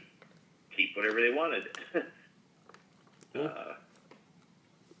they would keep whatever they wanted.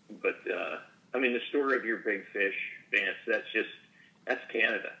 But the story of your big fish, Vance, that's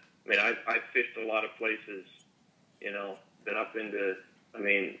Canada. I mean, I've fished a lot of places, you know, been up into, I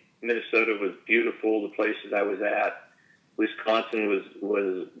mean, Minnesota was beautiful, the places I was at. Wisconsin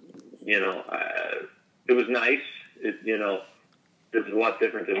was you know, it was nice. It, you know, it was a lot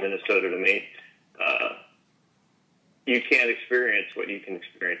different than Minnesota to me. You can't experience what you can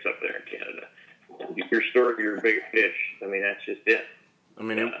experience up there in Canada. Your story, your big fish. I mean, that's just it. I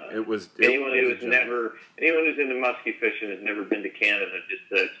mean, it was anyone who's into muskie fishing has never been to Canada just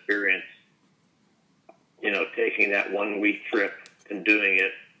to experience, you know, taking that 1 week trip and doing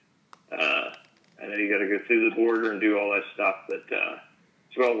it. I know you got to go through the border and do all that stuff, but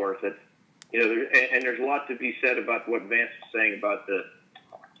it's well worth it. You know, and there's a lot to be said about what Vance was saying about the,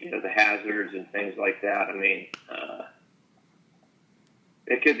 you know, the hazards and things like that. I mean,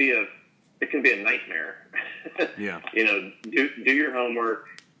 it can be a nightmare. Yeah. You know, do your homework.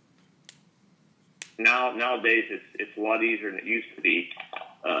 Nowadays, it's a lot easier than it used to be.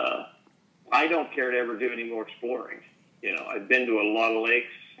 I don't care to ever do any more exploring. You know, I've been to a lot of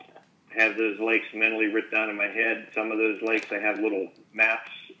lakes. I have those lakes mentally written down in my head. Some of those lakes, I have little maps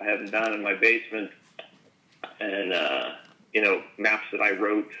I have them down in my basement, and you know, maps that I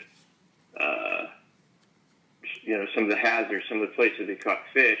wrote. You know, some of the hazards, some of the places they caught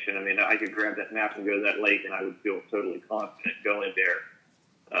fish, and I mean, I could grab that map and go to that lake, and I would feel totally confident going there.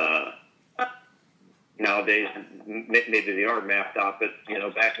 Nowadays, maybe they are mapped out, but you know,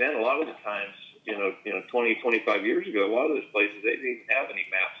 back then, a lot of the times, you know, 20, 25 years ago, a lot of those places they didn't even have any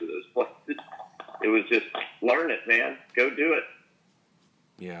maps of those places. It was just learn it, man. Go do it.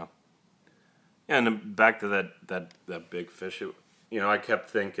 Yeah. Yeah, and back to that big fish. You know, I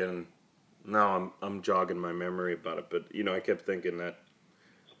kept thinking. Now I'm jogging my memory about it, but you know, I kept thinking that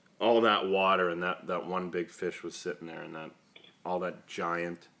all that water and that one big fish was sitting there, and that all that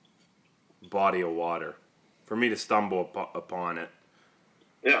giant body of water. For me to stumble upon it,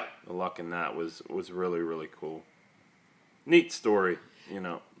 yeah, the luck in that was really, really cool. Neat story, you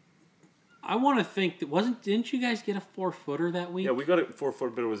know. I want to think that didn't you guys get a 4-footer that week? Yeah, we got a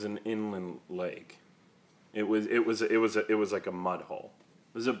 4-foot, but it was an inland lake. It was like a mud hole.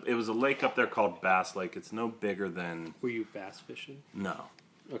 It was a lake up there called Bass Lake. It's no bigger than. Were you bass fishing? No.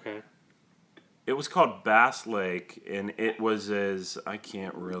 Okay. It was called Bass Lake, and it was I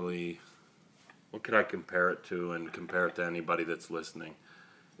can't really. What could I compare it to, and compare it to anybody that's listening?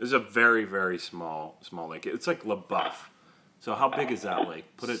 It was a very, very small lake. It's like LaBeouf. So how big is that lake?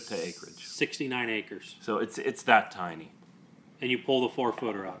 Put it to acreage. 69 acres. So it's that tiny. And you pull the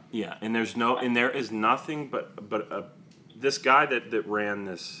 4-footer out. Yeah, and there is nothing but this guy that ran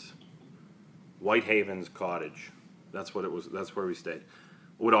this Whitehaven's Cottage. That's what it was. That's where we stayed.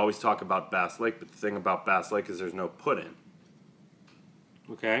 Would always talk about Bass Lake, but the thing about Bass Lake is there's no put in.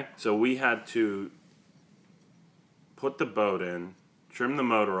 Okay. So we had to put the boat in, trim the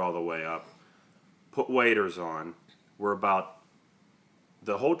motor all the way up, put waders on.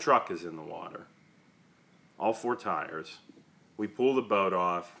 The whole truck is in the water, all 4 tires. We pull the boat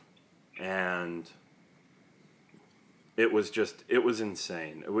off, and it was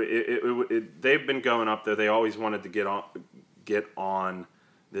insane. They've been going up there. They always wanted to get on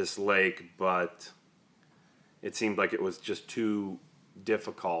this lake, but it seemed like it was just too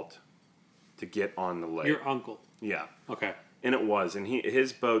difficult to get on the lake. Your uncle. Yeah. Okay. And it was, and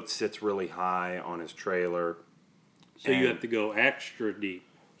his boat sits really high on his trailer. So you have to go extra deep.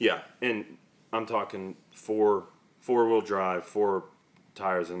 Yeah, and I'm talking four-wheel drive, 4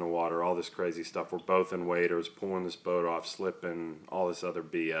 tires in the water, all this crazy stuff. We're both in waders, pulling this boat off, slipping, all this other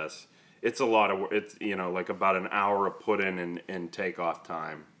BS. It's a lot of, it's, you know, like about an hour of put in and takeoff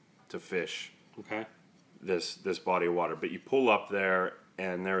time to fish. Okay. This body of water. But you pull up there,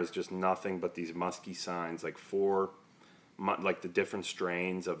 and there is just nothing but these muskie signs, like 4, like the different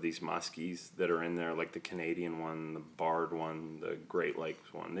strains of these muskies that are in there, like the Canadian one, the Bard one, the Great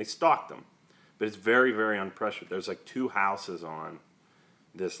Lakes one. They stock them. But it's very, very unpressured. There's like 2 houses on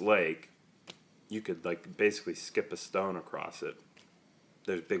this lake. You could like basically skip a stone across it.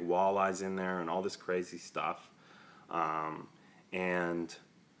 There's big walleyes in there and all this crazy stuff. And,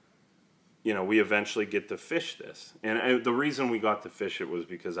 you know, we eventually get to fish this. And the reason we got to fish it was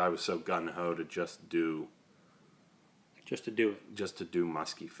because I was so gung-ho to just do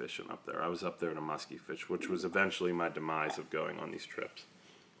muskie fishing up there. I was up there to muskie fish, which was eventually my demise of going on these trips.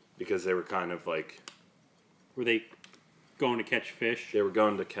 Because they were kind of like... Were they going to catch fish? They were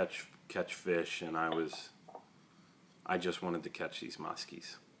going to catch fish, and I just wanted to catch these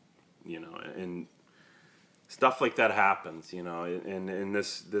muskies, you know, and stuff like that happens, you know, and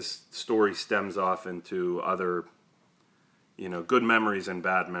this story stems off into other, you know, good memories and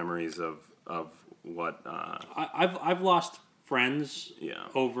bad memories of what. I've lost friends Yeah.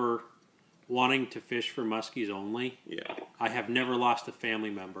 over wanting to fish for muskies only. Yeah. I have never lost a family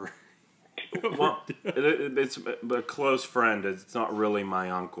member. Well, it's a close friend. It's not really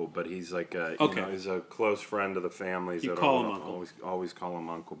my uncle, but he's like he's a close friend of the family's. You that call I'll him uncle. Always call him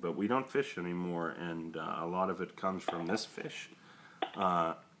uncle. But we don't fish anymore, and a lot of it comes from this fish.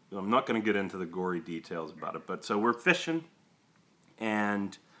 I'm not going to get into the gory details about it, but so we're fishing,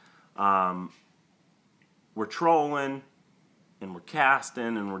 and we're trolling, and we're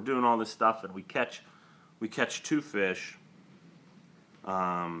casting, and we're doing all this stuff, and we catch 2 fish.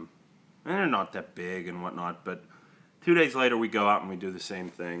 And they're not that big and whatnot, but 2 days later we go out and we do the same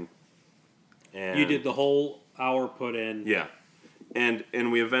thing. And You did the whole hour put in. Yeah. And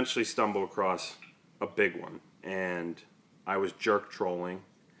we eventually stumble across a big one. And I was jerk trolling.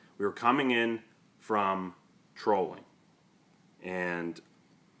 We were coming in from trolling. And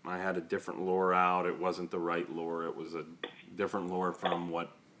I had a different lure out. It wasn't the right lure. It was a different lure from what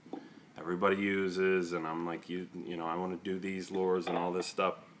everybody uses. And I'm like, you know, I want to do these lures and all this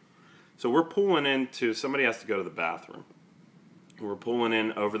stuff. So we're pulling into, somebody has to go to the bathroom. We're pulling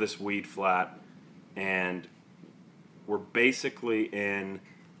in over this weed flat, and we're basically in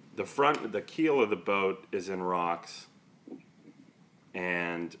the keel of the boat is in rocks,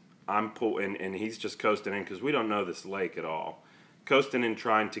 and I'm pulling, and he's just coasting in because we don't know this lake at all. Coasting in,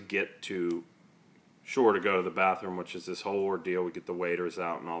 trying to get to shore to go to the bathroom, which is this whole ordeal. We get the waders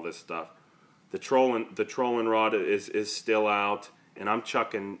out and all this stuff. The trolling rod is still out, and I'm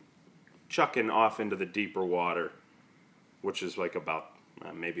chucking off into the deeper water, which is like about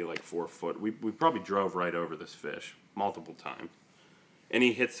maybe like 4 foot. We probably drove right over this fish multiple times, and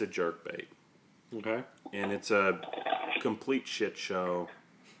he hits the jerkbait. Okay. And it's a complete shit show.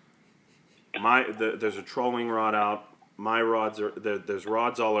 There's a trolling rod out. My rods there's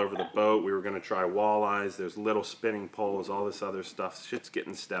rods all over the boat. We were going to try walleyes. There's little spinning poles, all this other stuff. Shit's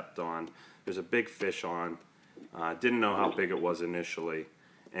getting stepped on. There's a big fish on. Didn't know how big it was initially,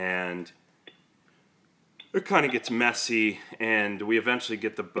 and it kind of gets messy, and we eventually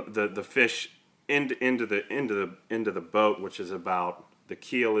get the fish into the boat, which is about, the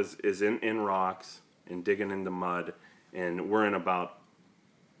keel is in rocks and digging into mud, and we're in about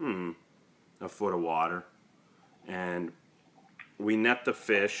a foot of water, and we net the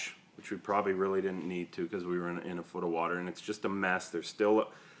fish, which we probably really didn't need to because we were in a foot of water, and it's just a mess. There's still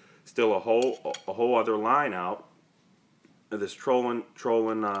a whole other line out. This trolling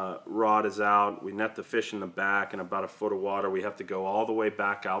rod is out. We net the fish in the back in about a foot of water. We have to go all the way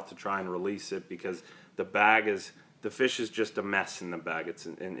back out to try and release it because the fish is just a mess in the bag. It's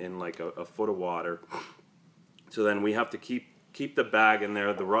in like a foot of water. So then we have to keep the bag in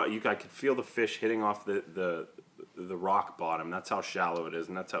there. I could feel the fish hitting off the rock bottom. That's how shallow it is,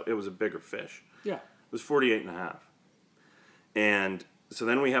 and that's how it was a bigger fish. Yeah. It was 48.5. And so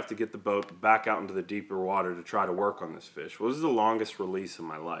then we have to get the boat back out into the deeper water to try to work on this fish. Well, this is the longest release of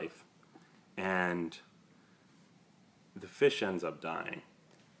my life. And the fish ends up dying.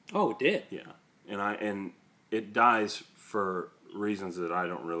 Oh, it did? Yeah. And it dies for reasons that I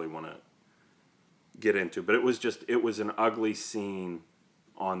don't really want to get into. But it was an ugly scene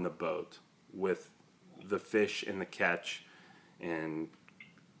on the boat with the fish in the catch. And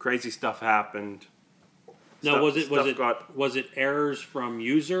crazy stuff happened. Now, was it errors from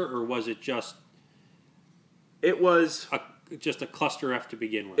user, or was it just? It was just a cluster F to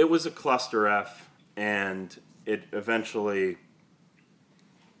begin with. It was a cluster F, and it eventually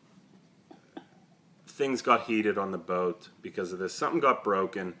things got heated on the boat because of this. Something got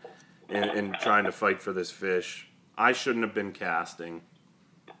broken in trying to fight for this fish. I shouldn't have been casting.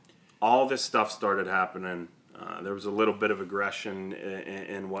 All this stuff started happening. There was a little bit of aggression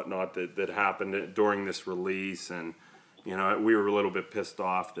and whatnot that happened during this release, and we were a little bit pissed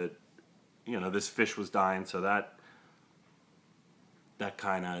off that this fish was dying. So that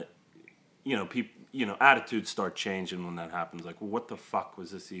kind of attitudes start changing when that happens. Like, well, what the fuck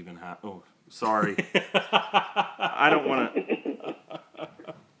was this even Oh, sorry. I don't want to.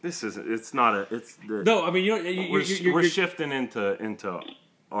 This isn't. It's not a. It's the. No, I mean we're shifting into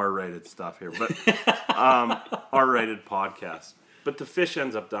R-rated stuff here, but R-rated podcast. But the fish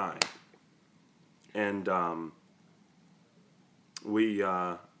ends up dying, and we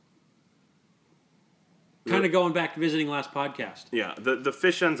kind of going back to visiting last podcast. Yeah, the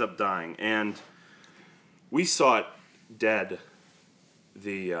fish ends up dying, and we saw it dead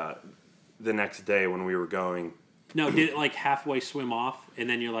the next day when we were going. No, did it like halfway swim off, and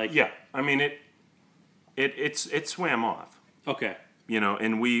then you're like, yeah, I mean it swam off. Okay.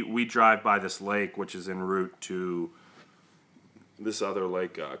 And we drive by this lake, which is en route to this other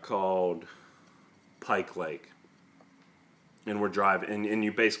lake called Pike Lake. we're driving, and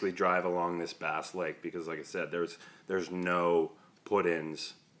you basically drive along this Bass Lake because, like I said, there's no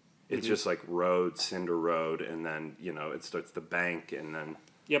put-ins. It's just like road, cinder road, and then it starts the bank, and then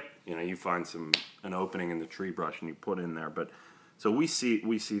you find an opening in the tree brush and you put in there. But so we see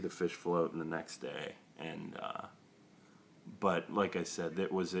the fish float the next day, and but like I said,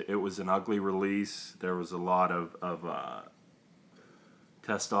 it was an ugly release. There was a lot of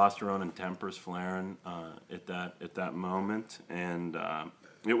testosterone and tempers flaring at that moment, and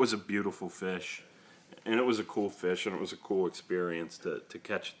it was a beautiful fish, and it was a cool fish, and it was a cool experience to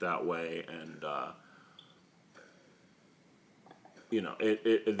catch it that way, and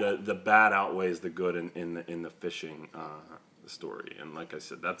the bad outweighs the good in the fishing story, and like I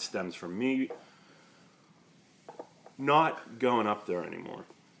said, that stems from me not going up there anymore.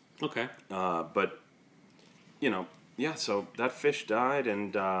 Okay. But so that fish died,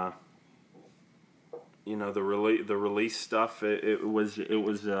 and the release stuff. It was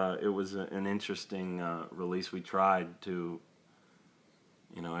an interesting release. We tried to,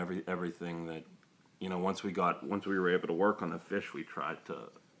 everything that, once we were able to work on the fish, we tried to,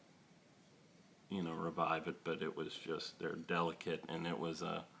 revive it, but it was just they're delicate, and it was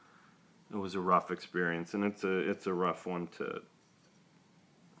a rough experience, and it's a rough one to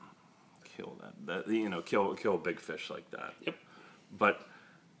kill kill a big fish like that. Yep. But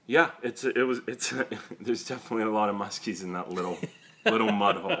yeah, it's there's definitely a lot of muskies in that little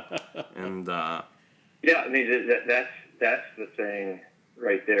mud hole, and yeah, I mean that's the thing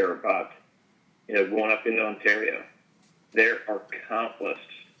right there about going up into Ontario. There are countless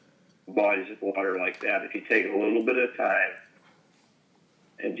bodies of water like that. If you take a little bit of time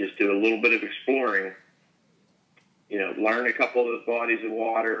and just do a little bit of exploring, learn a couple of those bodies of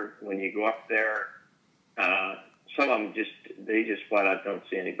water. When you go up there, some of them they just flat out don't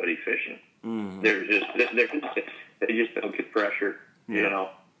see anybody fishing. Mm-hmm. They just don't get pressure. Yeah.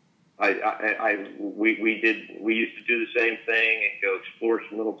 We used to do the same thing and go explore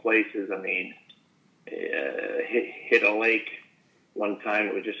some little places. I mean, hit a lake one time.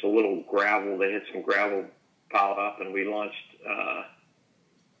 It was just a little gravel. They had some gravel piled up, and we launched.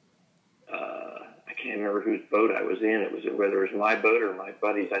 I can't remember whose boat I was in. It was whether it was my boat or my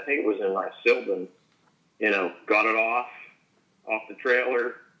buddy's. I think it was in my Sylvan. Got it off the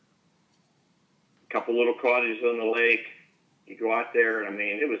trailer. A couple little cottages on the lake. You go out there, and I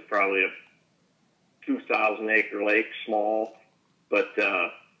mean, it was probably a 2,000-acre lake, small, but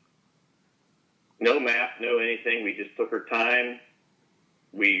no map, no anything. We just took our time.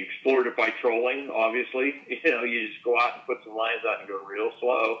 We explored it by trolling, obviously. You just go out and put some lines out and go real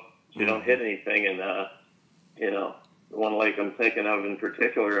slow so you don't hit anything. And, the one lake I'm thinking of in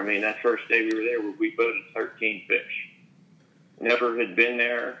particular, I mean, that first day we were there, we boated 13 fish. Never had been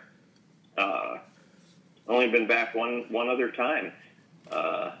there. Only been back one other time.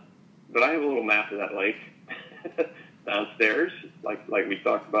 But I have a little map of that lake downstairs, like we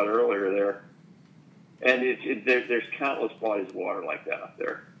talked about earlier there. And there's countless bodies of water like that up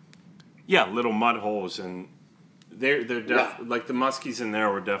there. Yeah, little mud holes, and they're like the muskies in there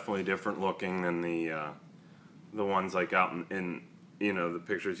were definitely different looking than the ones like out in the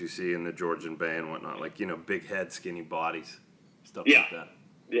pictures you see in the Georgian Bay and whatnot, like big head, skinny bodies, stuff like that.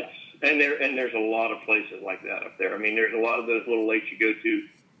 Yes, and there's a lot of places like that up there. I mean, there's a lot of those little lakes you go to.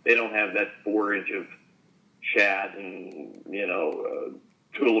 They don't have that forage of shad and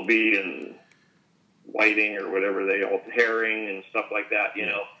tulipy and whiting or whatever herring and stuff like that.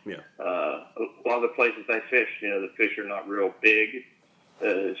 A lot of the places I fish, the fish are not real big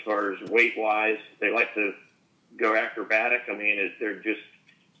as far as weight wise. They like to go acrobatic. I mean, they're just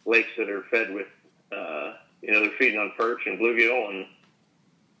lakes that are fed with, they're feeding on perch and bluegill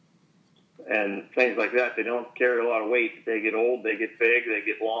and things like that. They don't carry a lot of weight. They get old, they get big, they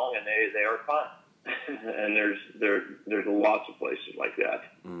get long, and they are fun. And there's lots of places like that.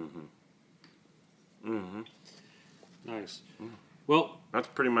 Mm-hmm. Mm-hmm. Nice. Well, that's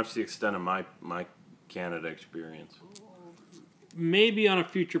pretty much the extent of my Canada experience. Maybe on a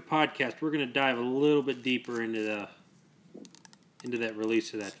future podcast, we're going to dive a little bit deeper into that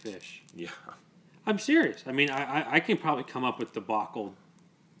release of that fish. Yeah, I'm serious. I mean, I can probably come up with debacle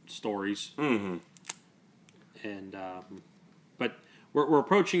stories. Mm-hmm. And but we're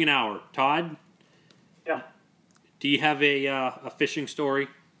approaching an hour. Todd. Yeah. Do you have a fishing story?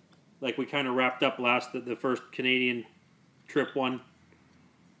 Like we kind of wrapped up the first Canadian trip one.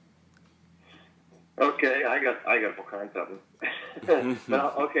 Okay, I got all kinds of them. Now,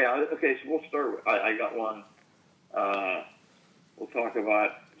 okay, so we'll start with, I got one. We'll talk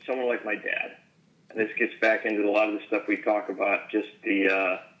about someone like my dad. And this gets back into a lot of the stuff we talk about, just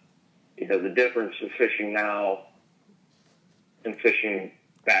the difference of fishing now and fishing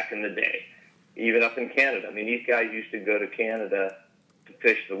back in the day, even up in Canada. I mean, these guys used to go to Canada to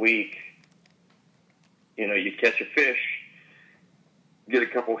fish the week. You know, you'd catch a fish, get a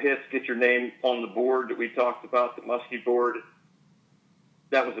couple hits, get your name on the board that we talked about, the muskie board.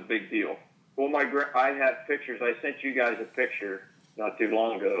 That was a big deal. Well, I have pictures. I sent you guys a picture not too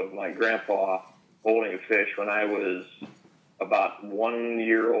long ago of my grandpa holding a fish when I was about 1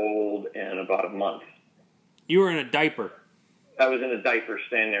 year old and about a month. You were in a diaper. I was in a diaper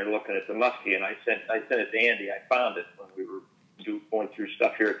standing there looking at the muskie, and I sent it to Andy. I found it when we were going through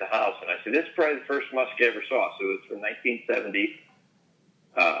stuff here at the house, and I said, this is probably the first muskie I ever saw. So it was from 1970.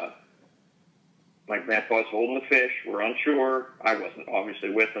 My grandpa's holding the fish. We're unsure. I wasn't obviously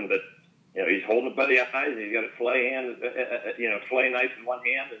with him, but you know, he's holding a buddy eyes, and he's got a fillet knife in one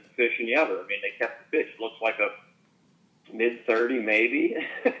hand and the fish in the other. I mean, they kept the fish. It looks like a mid-30 maybe.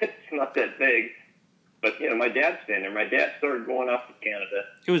 It's not that big. But, you know, my dad's standing there. My dad started going up to Canada.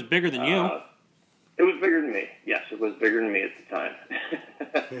 It was bigger than you. It was bigger than me. Yes, it was bigger than me at the time.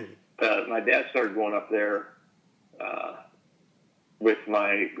 My dad started going up there with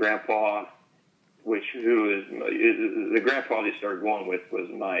my grandpa, the grandpa they started going with was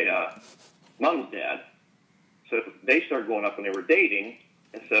my mom's dad. So they started going up when they were dating.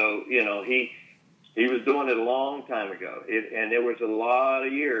 And so, you know, he was doing it a long time ago. And there was a lot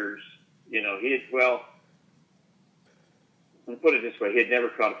of years, you know, we'll put it this way, he had never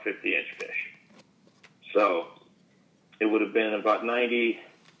caught a 50-inch fish. So it would have been about 90,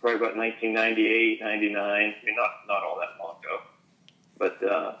 probably about 1998, 99. I mean, not all that long ago. But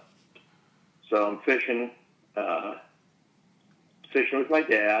so I'm fishing with my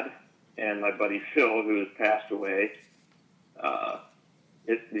dad and my buddy Phil, who has passed away.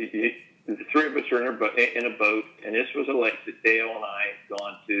 The three of us are in a boat, and this was a lake that Dale and I had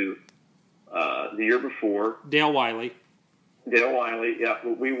gone to the year before. Dale Wiley, yeah.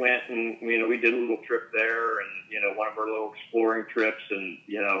 We went and, you know, we did a little trip there and, you know, one of our little exploring trips. And,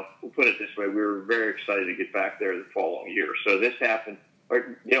 you know, we'll put it this way, we were very excited to get back there the following year. So this happened,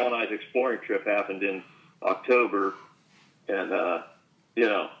 Dale and I's exploring trip happened in October. And, you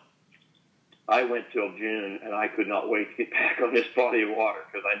know, I went till June, and I could not wait to get back on this body of water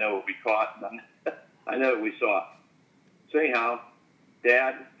because I know what we caught and I know what we saw. So anyhow,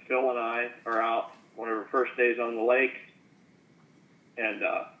 Dad, Phil, and I are out one of our first days on the lake. And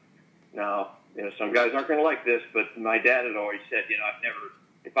now, you know, some guys aren't going to like this, but my dad had always said, you know,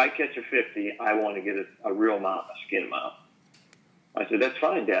 if I catch a 50, I want to get a real mount, a skin mount. I said, that's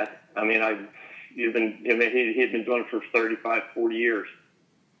fine, Dad. I mean, he had been doing it for 35, 40 years.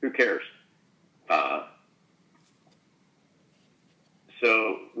 Who cares?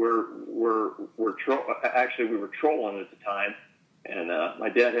 So we were trolling at the time, and my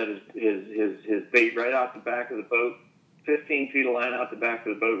dad had his bait right out the back of the boat, 15 feet of line out the back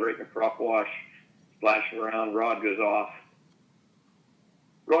of the boat, right in the prop wash, splashing around. Rod goes off,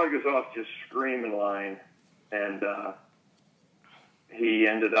 just screaming line, and he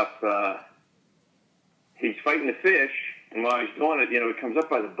ended up he's fighting the fish, and while he's doing it, you know, it comes up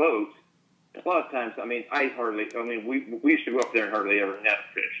by the boat. A lot of times, I mean, we used to go up there and hardly ever net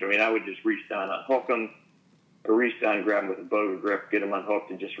a fish. I mean, I would just reach down, unhook them, or reach down and grab them with a boga grip, get them unhooked,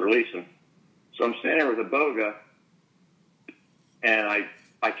 and just release them. So I'm standing there with a boga, and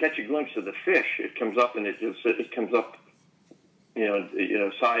I catch a glimpse of the fish. It comes up, and it comes up, you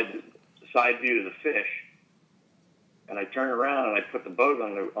know, side view of the fish. And I turn around and I put the boat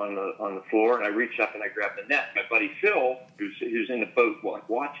on the floor, and I reach up and I grab the net. My buddy Phil, who's in the boat, like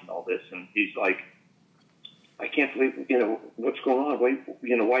watching all this, and he's like, "I can't believe, you know, what's going on? Why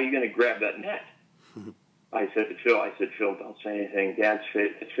are you going to grab that net?" I said to Phil, don't say anything. Dad's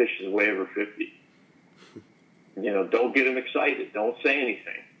fish is way over 50. You know, don't get him excited. Don't say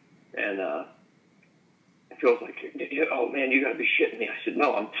anything. And Phil's like, "Oh man, you got to be shitting me." I said,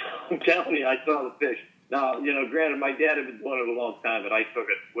 "No, I'm telling you, I saw the fish." Now, you know, granted, my dad had been doing it a long time, but I took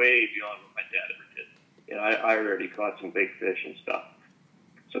it way beyond what my dad ever did. You know, I already caught some big fish and stuff.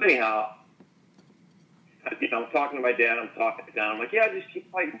 So anyhow, you know, I'm talking to my dad. I'm talking it down. I'm like, "Yeah, just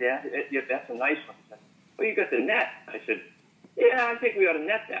keep fighting, Dad. That's a nice one." He said, "Well, you got the net." I said, "Yeah, I think we ought to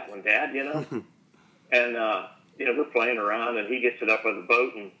net that one, Dad, you know." And, you know, we're playing around, and he gets it up with the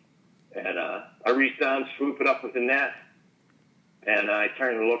boat, and I reach down, swoop it up with the net, and I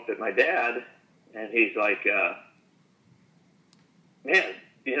turned and looked at my dad, and he's like, "Man,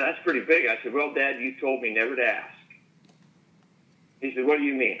 you know, that's pretty big." I said, "Well, Dad, you told me never to ask." He said, "What do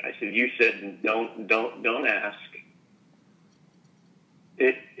you mean?" I said, "You said don't ask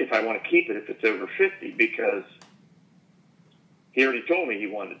if I want to keep it if it's over 50, because he already told me he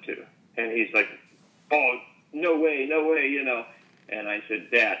wanted to." And he's like, "Oh, no way, no way, you know. And I said,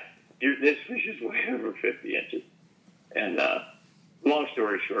 Dad, this fish is way over 50 inches. And long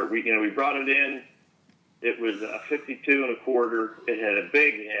story short, we brought it in. It was 52 and a quarter. It had a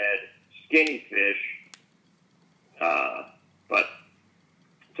big head, skinny fish. But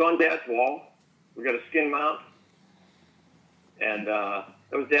it's on Dad's wall. We got a skin mount. And that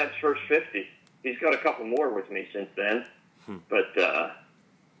was Dad's first 50. He's got a couple more with me since then. But,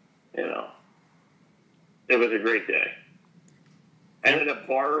 you know, it was a great day. I ended up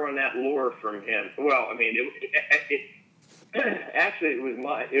borrowing that lure from him. Well, I mean, actually, it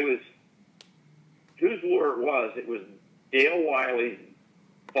was whose lure it was. It was Dale Wiley's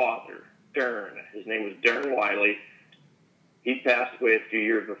father, Dern. His name was Dern Wiley. He passed away a few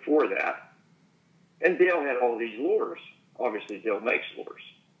years before that. And Dale had all these lures. Obviously, Dale makes lures.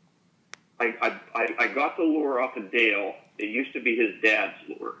 I got the lure off of Dale. It used to be his dad's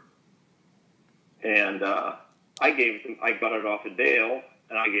lure. And I got it off of Dale,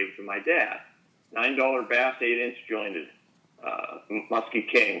 and I gave it to my dad. $9 bass, 8-inch jointed, Muskie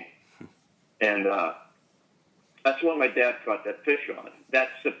King. And that's when my dad caught that fish on. That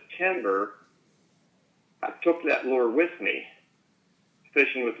September, I took that lure with me,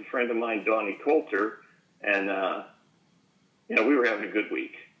 fishing with a friend of mine, Donnie Coulter, and we were having a good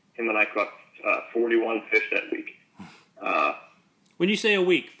week. Him and I caught 41 fish that week. When you say a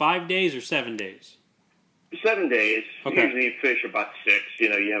week, 5 days or 7 days? 7 days. Okay. Usually you fish about 6. You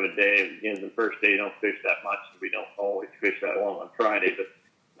know, you have a day. You know, the first day you don't fish that much. We don't always fish that long on Friday, but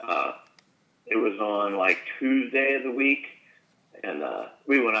it was on like Tuesday of the week, and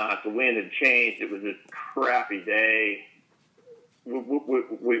we went out. The wind had changed. It was a crappy day.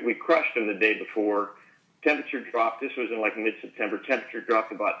 We crushed them the day before. Temperature dropped. This was in like mid-September. Temperature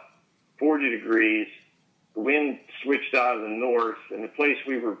dropped about 40 degrees. The wind switched out of the north, and the place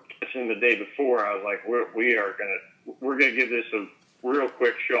we were fishing the day before, I was like, we're gonna give this a real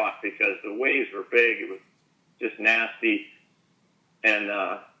quick shot because the waves were big. It was just nasty, and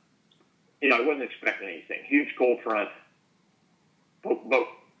I wasn't expecting anything. Huge cold front, but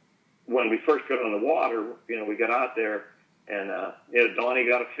when we first got on the water, we got out there, and Donnie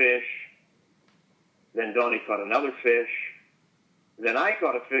got a fish. Then Donnie caught another fish. Then I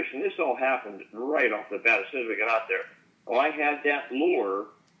caught a fish, and this all happened right off the bat as soon as we got out there. Well, I had that lure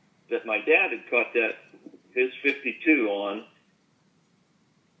that my dad had caught his 52 on.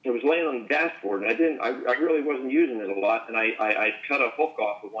 It was laying on the dashboard, and I really wasn't using it a lot, and I cut a hook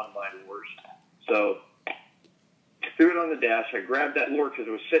off of one of my lures. So threw it on the dash. I grabbed that lure because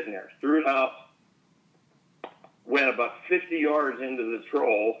it was sitting there, threw it out, went about 50 yards into the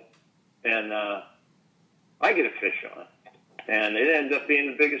troll, and I get a fish on it. And it ended up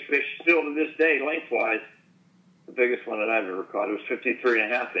being the biggest fish still to this day, lengthwise, the biggest one that I've ever caught. It was 53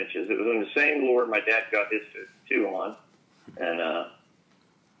 and a half inches. It was on the same lure my dad got his 52 on. And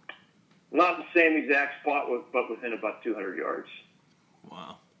not the same exact spot, but within about 200 yards.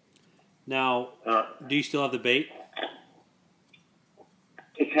 Wow. Now, do you still have the bait?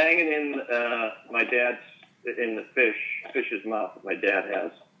 It's hanging in my dad's, in the fish's mouth that my dad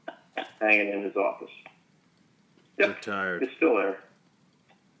has, hanging in his office. Yep, Retired. It's still there.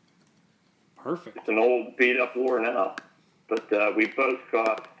 Perfect. It's an old beat-up lure now, but we both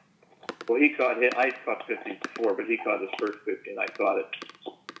caught. Well, he caught hit. I caught 50 before, but he caught his first 50, and I caught it.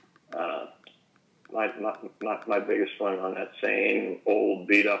 My biggest one on that same old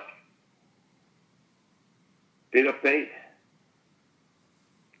beat-up bait.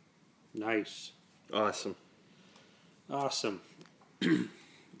 Nice. Awesome. Hour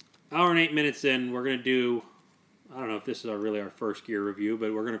and 8 minutes in, we're going to do, I don't know if this is really our first gear review,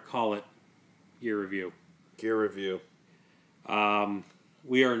 but we're going to call it gear review. Gear review.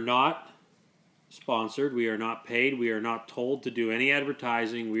 We are not sponsored. We are not paid. We are not told to do any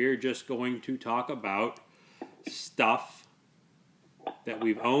advertising. We are just going to talk about stuff that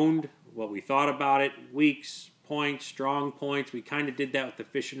we've owned, what we thought about it, weeks, points, strong points. We kind of did that with the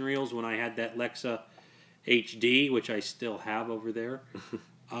fishing reels when I had that Lexa HD, which I still have over there.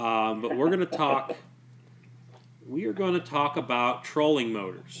 But we are going to talk about trolling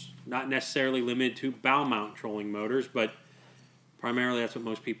motors. Not necessarily limited to bow mount trolling motors, but primarily that's what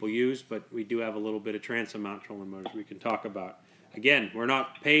most people use. But we do have a little bit of transom mount trolling motors we can talk about. Again, we're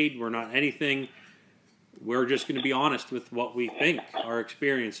not paid. We're not anything. We're just going to be honest with what we think, our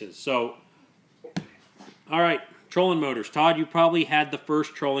experiences. So, all right, trolling motors. Todd, you probably had the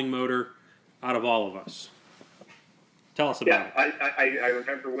first trolling motor out of all of us. Tell us about it. I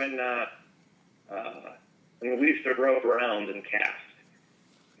remember when we used to row around and cast.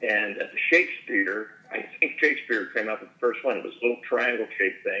 And at the Shakespeare, I think Shakespeare came up with the first one. It was a little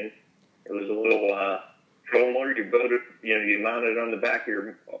triangle-shaped thing. It was a little trolling motor, your boat, you mount it on the back of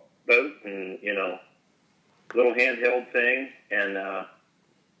your boat, and little handheld thing. And I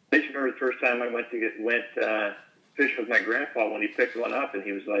just remember the first time I went fish with my grandpa when he picked one up, and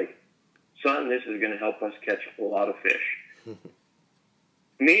he was like, "Son, this is going to help us catch a lot of fish."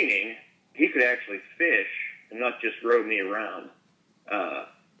 Meaning, he could actually fish and not just row me around.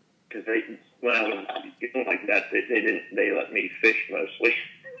 Because when I was like that, they let me fish mostly.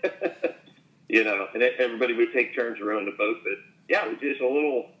 And everybody would take turns rowing the boat. But yeah, it was just a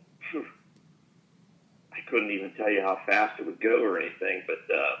little. I couldn't even tell you how fast it would go or anything, but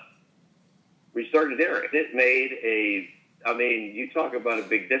we started there. It made you talk about a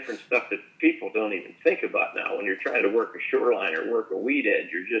big difference, stuff that people don't even think about now. When you're trying to work a shoreline or work a weed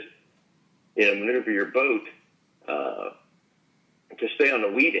edge, or just, maneuver your boat to stay on the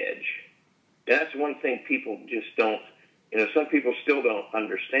weed edge. And that's one thing people just don't, some people still don't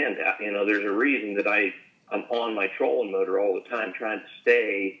understand that. There's a reason that I'm on my trolling motor all the time, trying to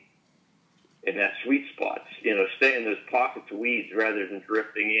stay in that sweet spot, stay in those pockets of weeds rather than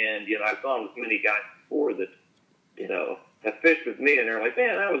drifting in. I've gone with many guys before that, have fished with me, and they're like,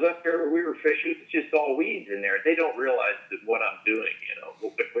 "Man, I was up there where we were fishing. It's just all weeds in there." They don't realize that what I'm doing,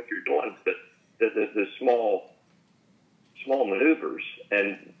 what you're doing, but the small maneuvers,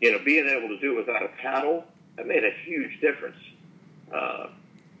 and being able to do it without a paddle, that made a huge difference. I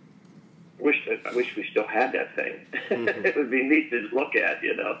wish we still had that thing. Mm-hmm. It would be neat to look at,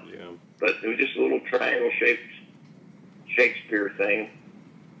 Yeah. But it was just a little triangle-shaped Shakespeare thing.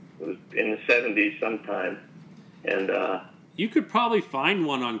 It was in the 70s sometime, and you could probably find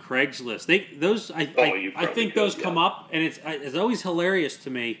one on Craigslist. I think those come up, and it's always hilarious to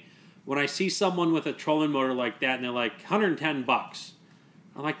me when I see someone with a trolling motor like that, and they're like $110.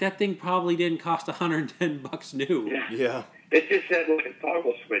 I'm like, that thing probably didn't cost $110 new. Yeah. It just had like a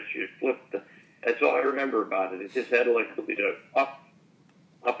toggle switch. You flipped. That's all I remember about it. It just had like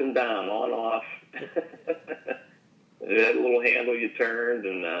up and down, on, off. It had a little handle you turned,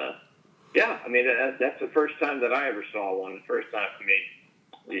 and that's the first time that I ever saw one. The first time,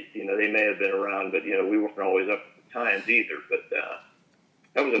 they may have been around, but we weren't always up at the times either. But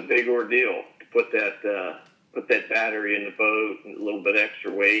that was a big ordeal to put that battery in the boat and a little bit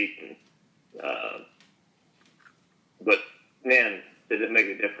extra weight. And, but man, did it make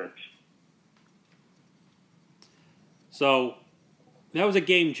a difference? So that was a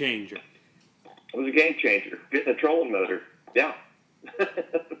game changer. It was a game changer. Getting a trolling motor, yeah.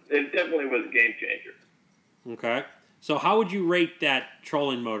 It definitely was a game changer. Okay. So how would you rate that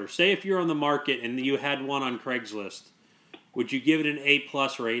trolling motor? Say if you're on the market and you had one on Craigslist, would you give it an A+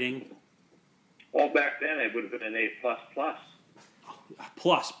 rating? Well, back then it would have been an A++.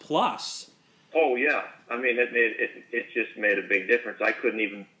 Plus. Oh yeah. It just made a big difference. I couldn't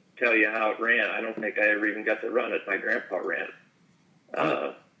even tell you how it ran. I don't think I ever even got to run it. My grandpa ran it.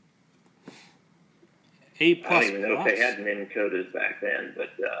 A++. I don't even know if they had Minn Kotas back then,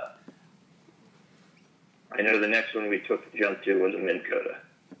 but I know the next one we took the jump to was a Minn Kota.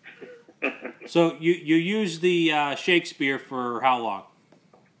 So you used the Shakespeare for how long?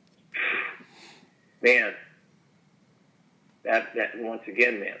 Man, that once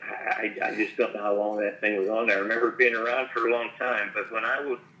again, man, I just don't know how long that thing was on there. I remember it being around for a long time, but when I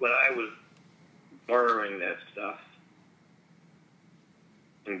was borrowing that stuff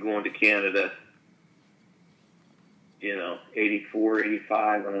and going to Canada, 84,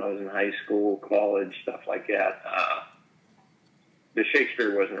 85, when I was in high school, college, stuff like that, the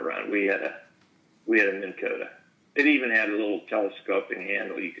Shakespeare wasn't around. We had a Minn Kota. It even had a little telescoping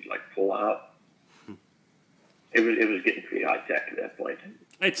handle you could pull out. It was getting pretty high tech at that point.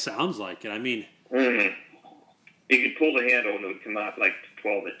 It sounds like it. Mm-hmm. You could pull the handle and it would come out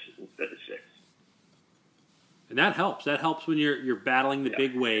 12 inches instead of 6. And that helps. That helps when you're battling the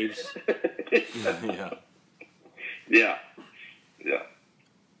big waves. Yeah. Yeah.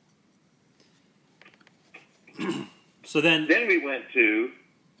 So then we went to,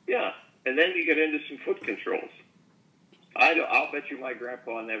 and then we got into some foot controls. I'll bet you my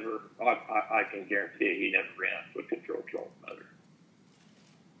grandpa never, I can guarantee he never ran a foot control trolling motor.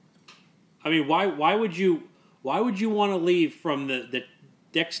 Why would you want to leave from the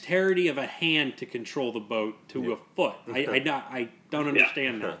dexterity of a hand to control the boat to a foot? I don't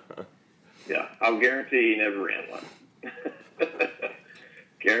understand that. Yeah, I'll guarantee he never ran one.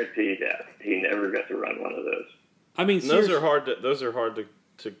 Guaranteed that he never got to run one of those. Those are hard. Those are hard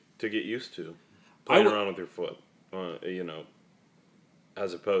to get used to. Playing around with your foot,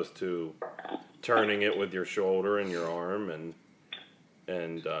 as opposed to turning it with your shoulder and your arm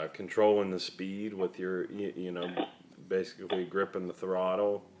and controlling the speed with your, basically gripping the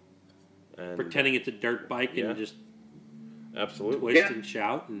throttle. And pretending it's a dirt bike Yeah. and just absolutely. twist Yeah. and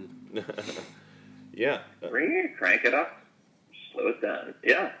shout. And Yeah. Bring it, crank it up, slow it down.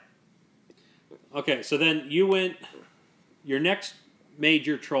 Yeah. okay, so then you went. Your next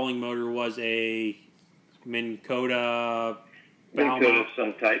major trolling motor was a Minn Kota Minn bow Kota mount. of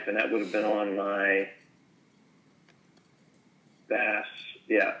some type, and that would have been on my Bass.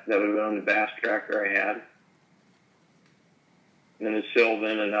 Yeah, that would have been on the Bass tracker I had. And then the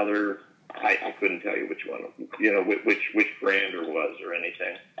Sylvan, another. I couldn't tell you which one, which brand or was or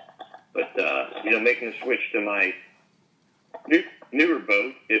anything. But making the switch to my newer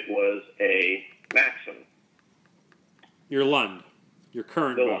boat, it was a Maxim. Your Lund, your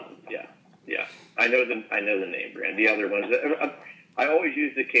current The boat. one, yeah. I know the name brand. The other ones, I always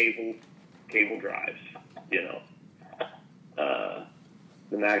use the cable drives.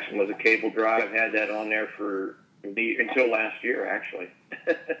 The Maxim was a cable drive. Had that on there until last year, actually.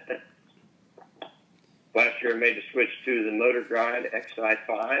 Last year, I made the switch to the Motor Glide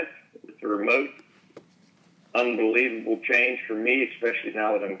XI5 with the remote. Unbelievable change for me, especially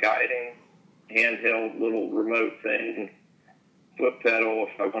now that I'm guiding. Handheld little remote thing, foot pedal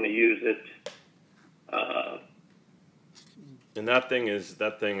if I want to use it. And that thing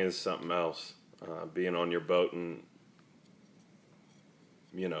is something else. Being on your boat and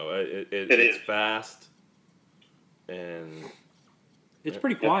it's is. fast and It's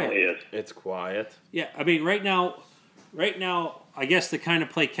pretty Definitely quiet. is. it's quiet. Yeah, I mean, right now, I guess to kind of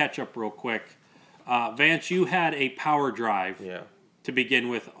play catch up real quick, Vance, you had a power drive Yeah, to begin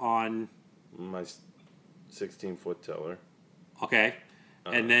with on, my 16-foot tiller. okay,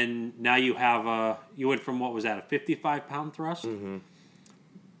 and then now you have you went from what was that, a 55-pound thrust? Mm-hmm.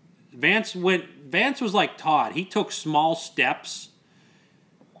 Vance was like Todd. He took small steps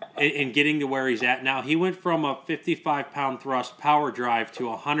in getting to where he's at now. He went from a 55-pound thrust power drive to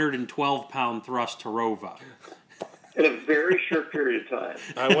a 112-pound thrust Tarova. In a very short period of time.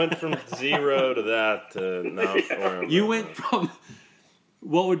 I went from 0 to that to now. where I'm You at went now. from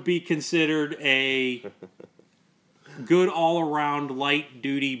what would be considered a good all-around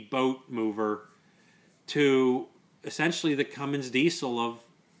light-duty boat mover to essentially the Cummins diesel of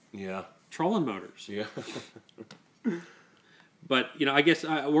Yeah. trolling motors. Yeah. But I guess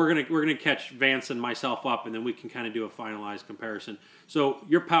we're gonna catch Vance and myself up, and then we can kind of do a finalized comparison. So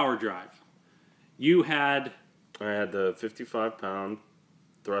your power drive, you had I had the 55-pound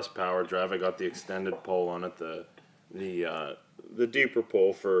thrust power drive. I got the extended pole on it, the deeper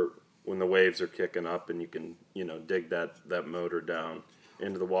pole for when the waves are kicking up, and you can dig that motor down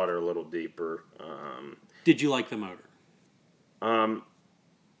into the water a little deeper. Did you like the motor? I mean,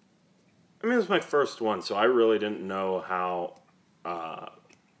 it was my first one, so I really didn't know how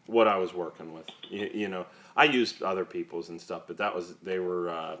what I was working with. I used other people's and stuff, but they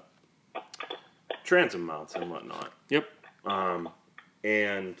were transom mounts and whatnot. Yep.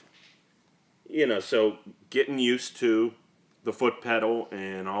 And so getting used to the foot pedal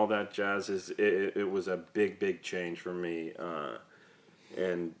and all that jazz it was a big change for me.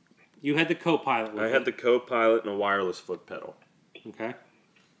 And You had the co-pilot with I had the co-pilot and a wireless foot pedal. Okay.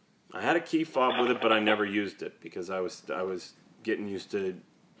 I had a key fob with it, but I never used it because I was getting used to,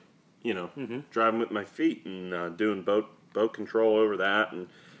 driving with my feet and doing boat control over that, and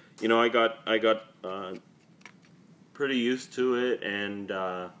I got pretty used to it, and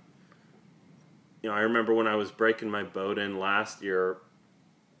I remember when I was breaking my boat in last year,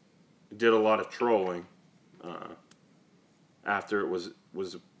 did a lot of trolling after it was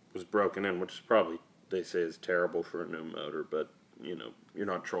broken in, which is probably they say is terrible for a new motor, but you're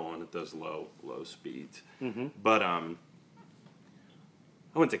not trolling at those low speeds. Mm-hmm. But I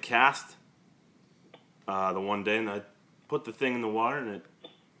went to cast the one day, and I put the thing in the water, and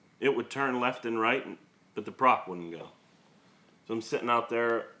it would turn left and right, but the prop wouldn't go. So I'm sitting out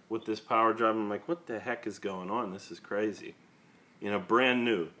there with this power drive, and I'm like, what the heck is going on? This is crazy. Brand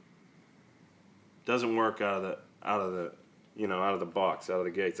new. Doesn't work out of the box, out of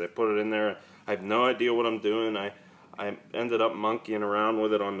the gates. I put it in there. I have no idea what I'm doing. I ended up monkeying around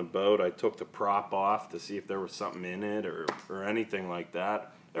with it on the boat. I took the prop off to see if there was something in it or anything like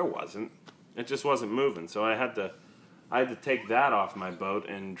that. There wasn't. It just wasn't moving. So I had to take that off my boat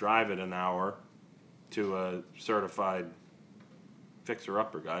and drive it an hour to a certified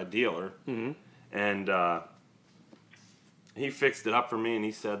fixer-upper guy, dealer. Mm-hmm. And he fixed it up for me, and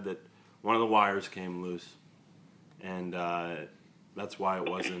he said that one of the wires came loose. And that's why it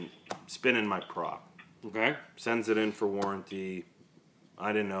wasn't spinning my prop. Okay. Sends it in for warranty.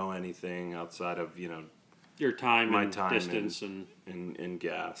 I didn't know anything outside of, Your time my and time distance and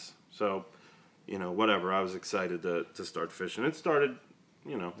gas. So, whatever. I was excited to start fishing. It started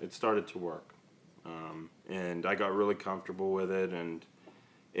it started to work, and I got really comfortable with it, and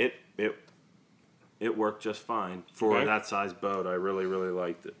it worked just fine for that size boat. I really, really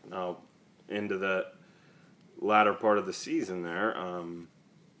liked it. Now, into the latter part of the season there,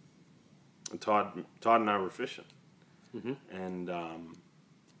 Todd and I were fishing, and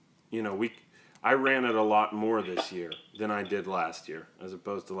I ran it a lot more this year than I did last year, as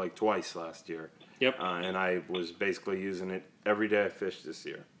opposed to like twice last year. Yep. And I was basically using it every day I fished this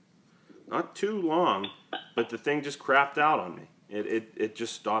year. Not too long, but the thing just crapped out on me. It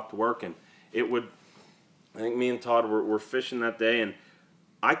just stopped working. I think me and Todd were fishing that day, and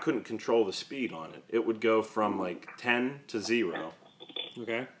I couldn't control the speed on it. It would go from like 10 to 0.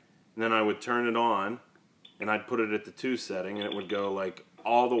 Okay. And then I would turn it on, and I'd put it at the 2 setting, and it would go like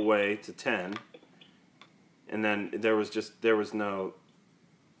all the way to 10. And then there was no,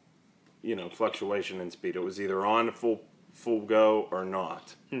 fluctuation in speed. It was either on full go or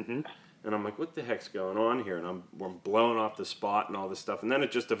not. Mm-hmm. And I'm like, what the heck's going on here? And I'm blowing off the spot and all this stuff. And then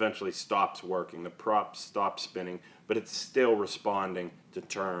it just eventually stops working. The prop stops spinning, but it's still responding to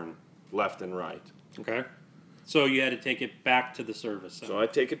turn left and right. Okay. So you had to take it back to the service center. So I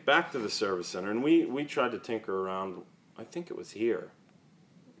take it back to the service center, and we tried to tinker around. I think it was here.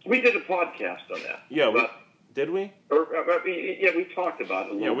 We did a podcast on that. Yeah, did we? We talked about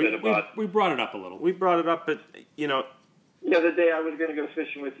it a little bit about. We brought it up a little. We brought it up, but The other day I was going to go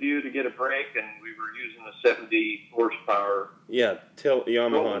fishing with you to get a break, and we were using a 70 horsepower. Yeah,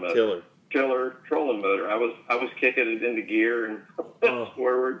 Yamaha tiller. Trolling motor. I was kicking it into gear and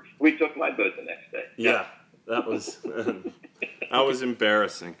forward. We took my boat the next day. Yeah, that was that was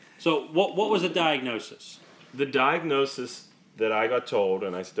embarrassing. So what was the diagnosis? The diagnosis that I got told,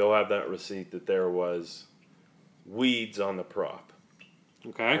 and I still have that receipt, that there was weeds on the prop.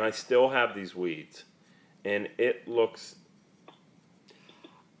 Okay. And I still have these weeds, and it looks.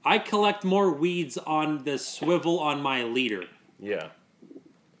 I collect more weeds on the swivel on my leader. Yeah.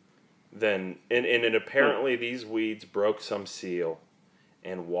 And apparently these weeds broke some seal,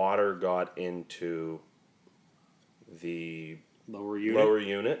 and water got into the lower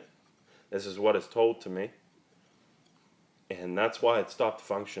unit. This is what is told to me. And that's why it stopped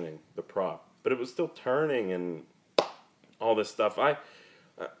functioning, the prop. But it was still turning and all this stuff. I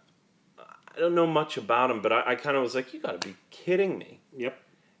don't know much about them, but I kind of was like, you got to be kidding me. Yep.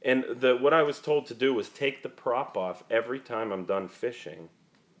 And what I was told to do was take the prop off every time I'm done fishing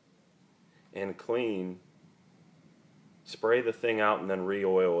and clean, spray the thing out, and then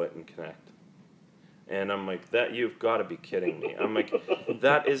re-oil it and connect. And I'm like, you've got to be kidding me. I'm like,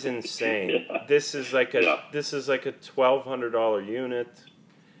 that is insane. This is like a $1,200 unit.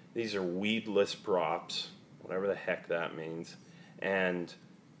 These are weedless props, whatever the heck that means. And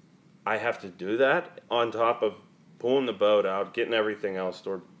I have to do that on top of pulling the boat out, getting everything else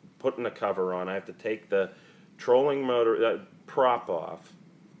stored, putting the cover on. I have to take the trolling motor, that prop off,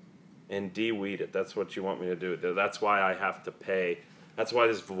 and de-weed it. That's what you want me to do. That's why I have to pay. That's why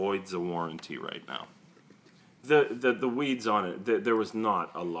this voids the warranty right now. The weeds on it, there was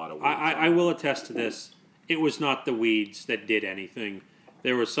not a lot of weeds. I will attest to this. It was not the weeds that did anything.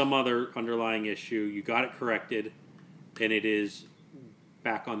 There was some other underlying issue. You got it corrected, and it is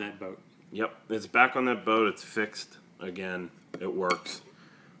back on that boat. Yep, it's back on that boat. It's fixed again. It works.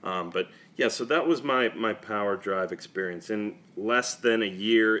 But yeah, so that was my power drive experience. In less than a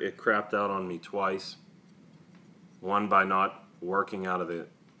year, it crapped out on me twice. One by not working out of the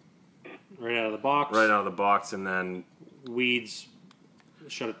right out of the box, and then weeds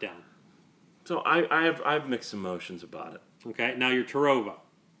shut it down. So I have mixed emotions about it. Okay, now your Terova.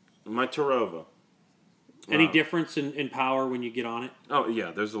 My Terova. Any difference in power when you get on it? Oh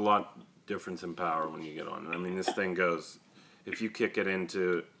yeah, there's a lot difference in power when you get on it. I mean, this thing goes. If you kick it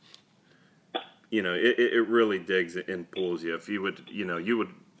into, it really digs it and pulls you. If you would,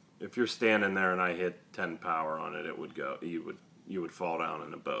 if you're standing there and I hit 10 power on it, it would go. You would fall down in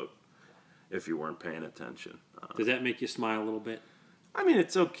the boat if you weren't paying attention. Does that make you smile a little bit? I mean,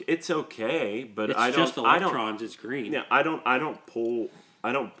 it's okay. It's okay, but it's just electrons. It's green. Yeah, I don't pull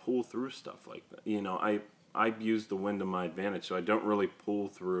through stuff like that. I use the wind to my advantage, so I don't really pull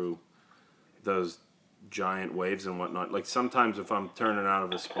through those giant waves and whatnot. Like sometimes if I'm turning out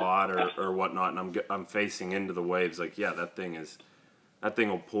of a spot or whatnot, and I'm facing into the waves, like that thing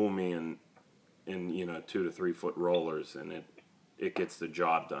will pull me in 2 to 3 foot rollers, and it gets the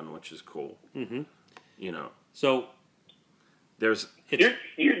job done, which is cool. Mm-hmm. So you're just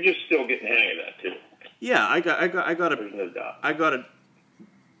still getting the hang of that too. Yeah, I got There's no doubt. I got it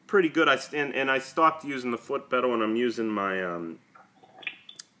pretty good. I stopped using the foot pedal, and I'm using my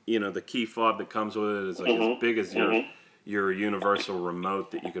the key fob that comes with it is like as big as your universal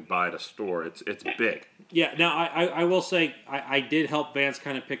remote that you could buy at a store. It's big. Yeah. Now I will say I did help Vance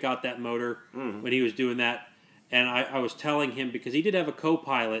kind of pick out that motor when he was doing that, and I was telling him because he did have a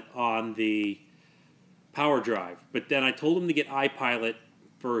co-pilot on the Power Drive, but then I told him to get iPilot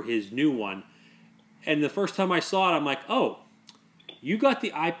for his new one, and the first time I saw it, I'm like, oh, you got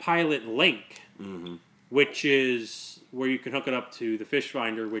the iPilot Link, which is where you can hook it up to the fish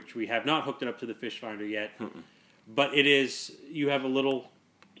finder, which we have not hooked it up to the fish finder yet. But it is, you have a little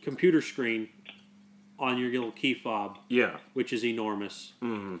computer screen on your little key fob, which is enormous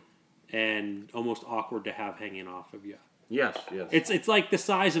and almost awkward to have hanging off of you. Yes. It's like the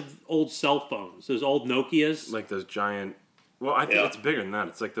size of old cell phones, those old Nokias. Like those giant. Well, I think it's bigger than that.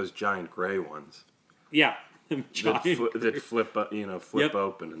 It's like those giant gray ones. Yeah. That flip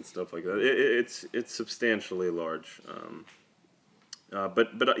open and stuff like that. It's substantially large.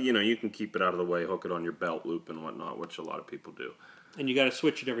 But you can keep it out of the way, hook it on your belt loop and whatnot, which a lot of people do. And you got to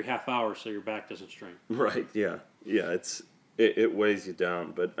switch it every half hour so your back doesn't strain. Right. Yeah. It weighs you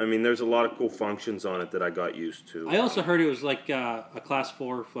down, but I mean, there's a lot of cool functions on it that I got used to. I also heard it was like a Class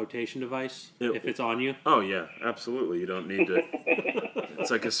 4 flotation device if it's on you. Oh yeah, absolutely. You don't need to.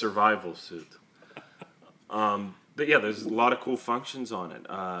 It's like a survival suit. But yeah, there's a lot of cool functions on it.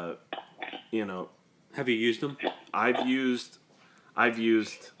 Have you used them? I've used how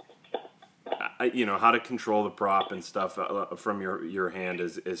to control the prop and stuff from your hand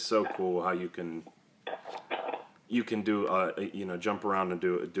is so cool. How you can do jump around and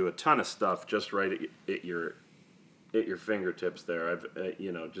do a ton of stuff just right at your fingertips there. I've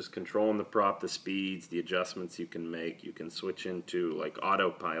just controlling the prop, the speeds, the adjustments you can make. You can switch into like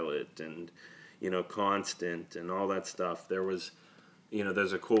autopilot and constant and all that stuff. There's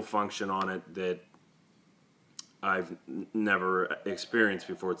a cool function on it that I've never experienced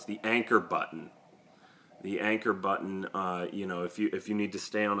before. It's the anchor button. The anchor button, if you need to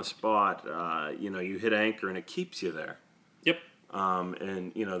stay on a spot, you hit anchor and it keeps you there. Yep.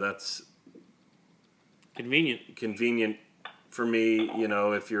 And that's convenient. Convenient for me,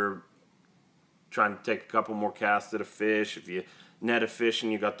 if you're trying to take a couple more casts at a fish, if you net a fish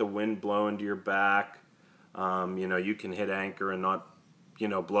and you got the wind blowing to your back, you can hit anchor and not,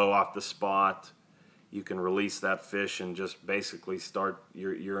 blow off the spot. You can release that fish and just basically start.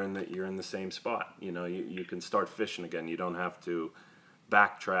 You're in the same spot. You can start fishing again. You don't have to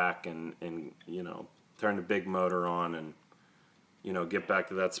backtrack and turn the big motor on and get back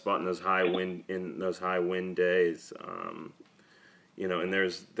to that spot in those high wind days. And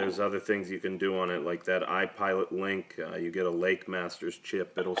there's other things you can do on it, like that iPilot Link. You get a Lake Masters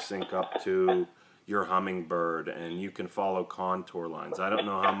chip. It'll sync up to your Humminbird, and you can follow contour lines. I don't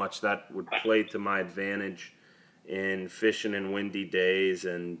know how much that would play to my advantage in fishing in windy days,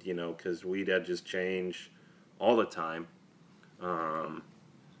 and because weed edges change all the time. I'm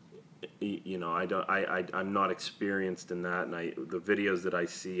not experienced in that, and the videos that I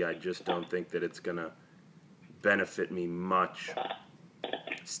see, I just don't think that it's gonna benefit me much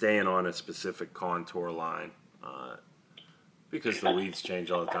staying on a specific contour line. Because the weeds change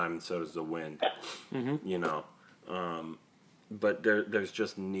all the time, and so does the wind. But there's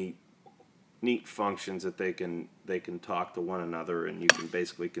just neat functions that they can talk to one another, and you can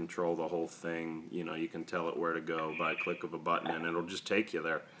basically control the whole thing. You can tell it where to go by a click of a button, and it'll just take you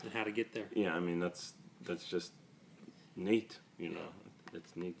there. And how to get there. Yeah, I mean that's just neat.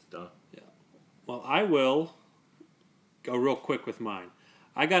 It's neat stuff. Yeah. Well, I will go real quick with mine.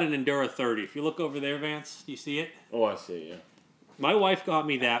 I got an Endura 30. If you look over there, Vance, do you see it? Oh, I see. Yeah. My wife got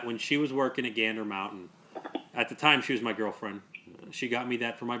me that when she was working at Gander Mountain. At the time, she was my girlfriend. She got me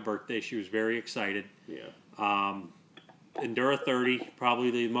that for my birthday. She was very excited. Yeah. Endura 30,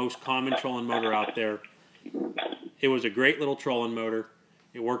 probably the most common trolling motor out there. It was a great little trolling motor.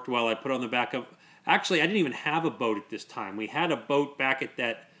 It worked well. I put it on the back of... Actually, I didn't even have a boat at this time. We had a boat back at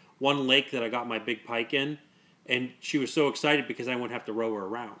that one lake that I got my big pike in. And she was so excited because I wouldn't have to row her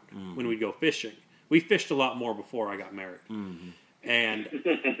around when we'd go fishing. We fished a lot more before I got married. And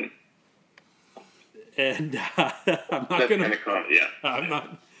I'm not going to... Yeah. I'm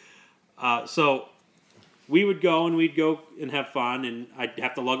not... So we would go and have fun, and I'd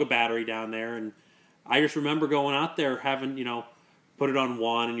have to lug a battery down there. And I just remember going out there having, put it on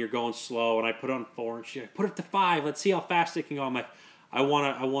 1 and you're going slow, and I put it on 4 and she's like, put it to 5. Let's see how fast it can go. I'm like, I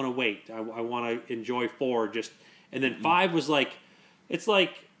want to wait. I want to enjoy 4 just, and then 5 was like, it's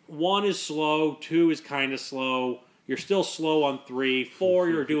like 1 is slow, 2 is kind of slow. You're still slow on 3, 4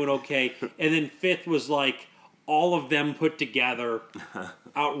 you're doing okay, and then 5th was like all of them put together,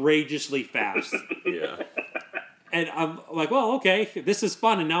 outrageously fast. Yeah. And I'm like, well, okay, this is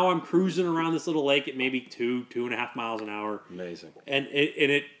fun. And now I'm cruising around this little lake at maybe 2.5 miles an hour. Amazing. And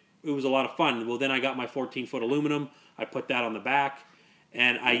it was a lot of fun. Well, then I got my 14-foot aluminum. I put that on the back,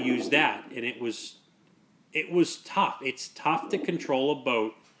 and I used that. And it was tough. It's tough to control a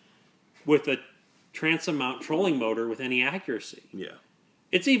boat with a transom mount trolling motor with any accuracy. Yeah.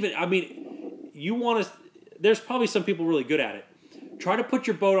 It's even, I mean, you want to, there's probably some people really good at it. Try to put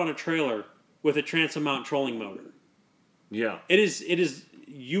your boat on a trailer with a transom mount trolling motor. Yeah. It is,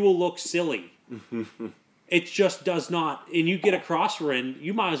 you will look silly. It just does not. And you get a crosswind,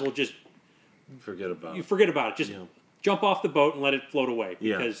 you might as well just forget about it. Just jump off the boat and let it float away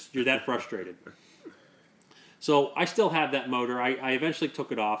because you're that frustrated. So I still have that motor. I eventually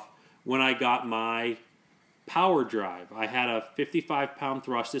took it off when I got my power drive. I had a 55-pound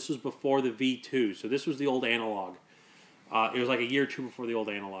thrust. This was before the V2, so this was the old analog. It was like a year or two before the old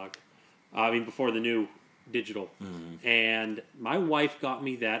analog. Before the new digital. Mm-hmm. And my wife got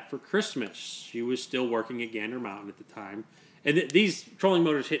me that for Christmas. She was still working at Gander Mountain at the time. And these trolling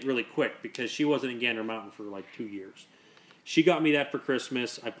motors hit really quick because she wasn't in Gander Mountain for like 2 years. She got me that for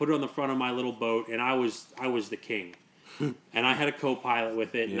Christmas. I put it on the front of my little boat, and I was the king. And I had a co-pilot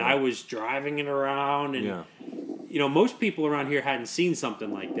with it, and I was driving it around. And most people around here hadn't seen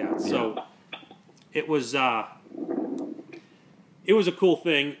something like that, so it was a cool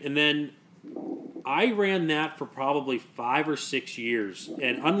thing. And then I ran that for probably 5 or 6 years,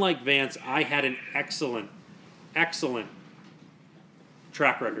 and unlike Vance, I had an excellent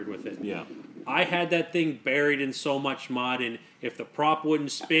track record with it. Yeah. I had that thing buried in so much mud, and if the prop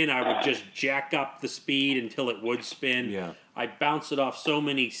wouldn't spin, I would just jack up the speed until it would spin. Yeah. I bounced it off so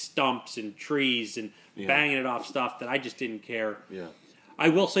many stumps and trees and banging it off stuff that I just didn't care. Yeah. I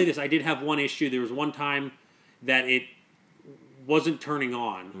will say this, I did have one issue. There was one time that it wasn't turning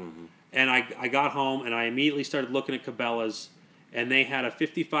on, mm-hmm. and I got home, and I immediately started looking at Cabela's, and they had a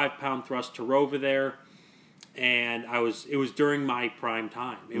 55-pound thrust Terrova there. And it was during my prime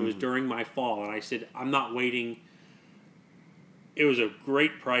time. It was during my fall. And I said, I'm not waiting. It was a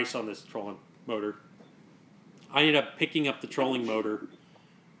great price on this trolling motor. I ended up picking up the trolling motor.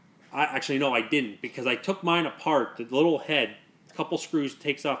 I didn't, because I took mine apart, the little head, a couple screws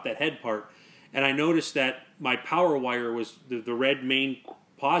takes off that head part, and I noticed that my power wire was, the red main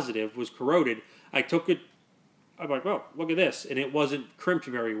positive was corroded. I took it, I'm like, oh, look at this. And it wasn't crimped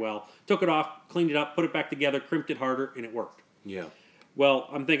very well. Took it off, cleaned it up, put it back together, crimped it harder, and it worked. Yeah. Well,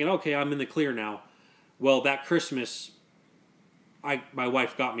 I'm thinking, okay, I'm in the clear now. Well, that Christmas, my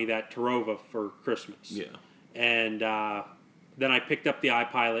wife got me that Terrova for Christmas. Yeah. And then I picked up the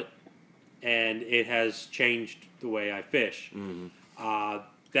iPilot, and it has changed the way I fish. Mm-hmm.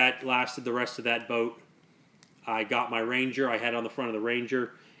 That lasted the rest of that boat. I got my Ranger. I had it on the front of the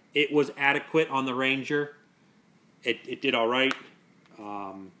Ranger. It was adequate on the Ranger. It did all right.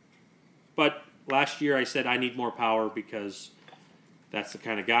 But last year I said I need more power because that's the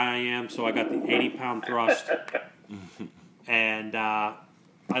kind of guy I am. So I got the 80-pound thrust. And I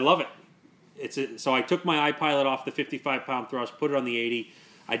love it. So I took my iPilot off the 55-pound thrust, put it on the 80.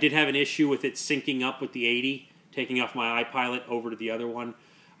 I did have an issue with it syncing up with the 80, taking off my iPilot over to the other one.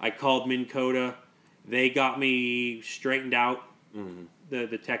 I called Minn Kota. They got me straightened out. Mm-hmm.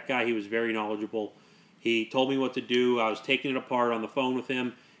 The tech guy, he was very knowledgeable. He told me what to do. I was taking it apart on the phone with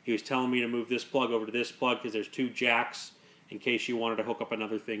him. He was telling me to move this plug over to this plug because there's 2 jacks in case you wanted to hook up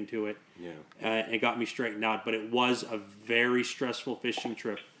another thing to it. Yeah. It got me straightened out. But it was a very stressful fishing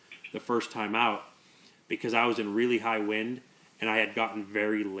trip the first time out because I was in really high wind and I had gotten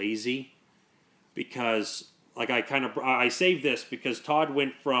very lazy because I saved this because Todd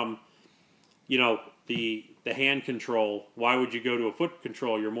went from, the hand control. Why would you go to a foot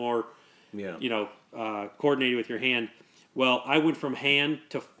control? You're more, coordinated with your hand. Well, I went from hand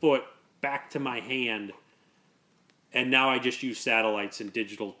to foot back to my hand, and now I just use satellites and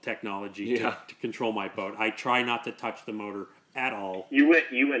digital technology to control my boat. I try not to touch the motor at all. You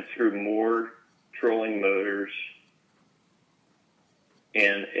went through more trolling motors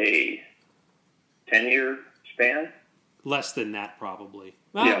in a 10-year span? Less than that, probably.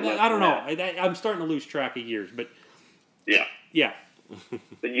 Well, I don't know. I'm starting to lose track of years, but yeah.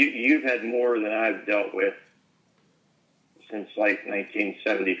 But you've had more than I've dealt with since like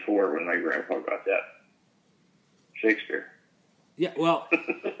 1974 when my grandpa got that Shakespeare. Yeah, well,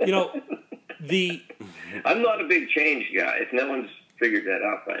 I'm not a big change guy. If no one's figured that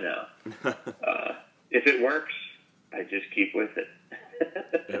out by now, if it works, I just keep with it.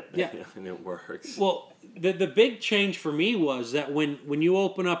 And it works. Well, the big change for me was that when you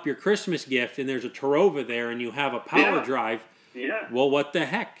open up your Christmas gift and there's a Terrova there and you have a power drive, well, what the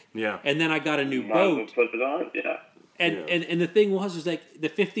heck? Yeah. And then I got a new Might as well boat. put it on. Yeah. And the thing was like the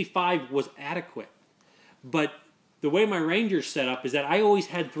 55 was adequate. But the way my Ranger's set up is that I always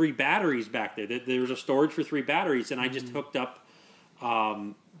had 3 batteries back there. There was a storage for 3 batteries, and I just hooked up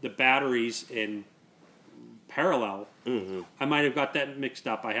the batteries in parallel. Mm-hmm. I might have got that mixed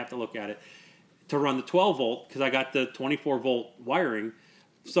up. I have to look at it. To run the 12 volt, because I got the 24 volt wiring.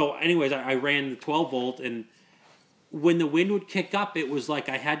 So anyways, I ran the 12 volt, and when the wind would kick up, it was like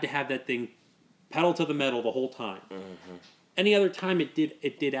I had to have that thing pedal to the metal the whole time. Mm-hmm. Any other time it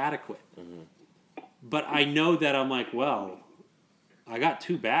did adequate. Mm-hmm. But I know that I'm like, well, I got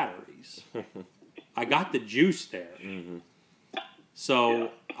 2 batteries. I got the juice there. Mm-hmm.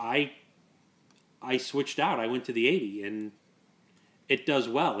 So I switched out. I went to the 80, and it does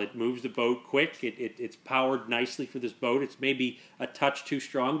well. It moves the boat quick. It's powered nicely for this boat. It's maybe a touch too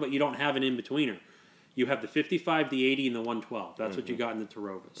strong, but you don't have an in-betweener. You have the 55, the 80, and the 112. That's what you got in the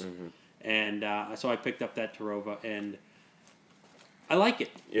Tarovas. Mm-hmm. And so I picked up that Tarova, and I like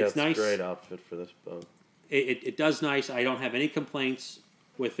it. Yeah, it's nice. A great outfit for this boat. It does nice. I don't have any complaints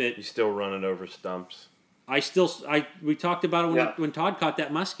with it. You still run it over stumps. We talked about it when Todd caught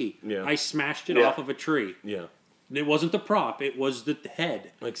that muskie. Yeah. I smashed it off of a tree. Yeah. And it wasn't the prop, it was the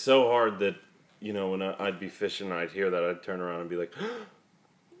head. Like so hard that, when I'd be fishing and I'd hear that, I'd turn around and be like,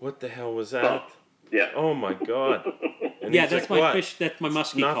 what the hell was that? Yeah. Oh my God. And Yeah, he's that's like, my "What?" fish, that's my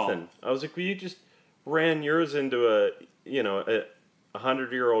muskie Nothing. call. I was like, well, you just ran yours into a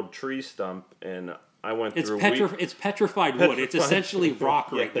 100-year-old tree stump, and I went It's through it's petrified wood. It's essentially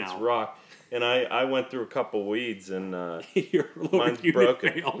rock right yeah, now. it's rock. And I went through a couple weeds, and Your lower mine's unit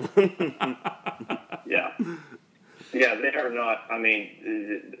broken. failed. Yeah. Yeah, they are not. I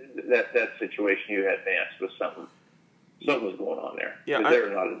mean, that situation you had, Vance, was something was going on there. Yeah,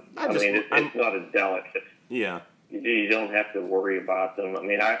 they're not. It's not a delicate. yeah. You don't have to worry about them. I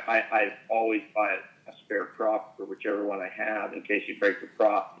mean, I always buy a spare prop for whichever one I have in case you break the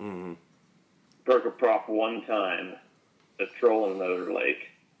prop. Mm-hmm. Broke a prop one time, a trolling motor lake,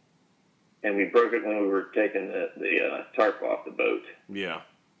 and we broke it when we were taking the tarp off the boat. Yeah.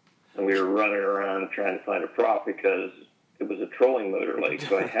 And we were running around trying to find a prop because it was a trolling motor lake,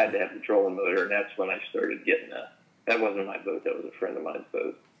 so I had to have the trolling motor, and that's when I started getting that wasn't my boat, that was a friend of mine's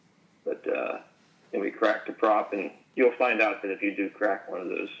boat. But and we cracked the prop, and you'll find out that if you do crack one of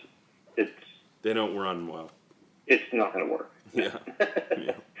those, They don't run well. it's not going to work. Yeah.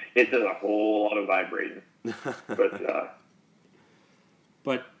 Yeah. It does a whole lot of vibrating.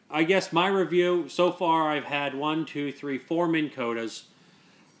 But I guess my review so far, I've had 4 Minn Kotas,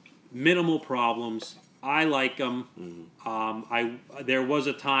 minimal problems. I like them. Mm-hmm. There was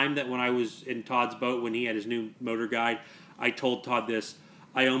a time that when I was in Todd's boat when he had his new motor guide, I told Todd this.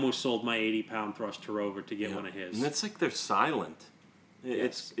 I almost sold my 80-pound thrust Tarova to get one of his. And it's like they're silent.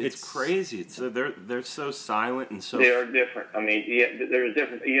 It's crazy. It's they're so silent and so. They are different. I mean, yeah, there's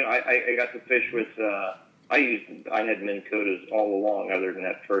different. I got to fish with. I had Minn Kotas all along, other than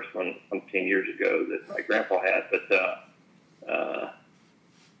that first one 10 years ago that my grandpa had. But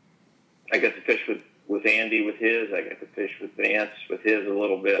I got to fish with Andy with his. I got to fish with Vance with his a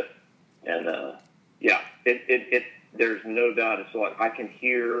little bit, and there's no doubt. It's like I can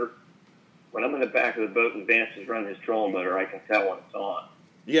hear when I'm in the back of the boat and Vance is running his trolling motor. I can tell when it's on.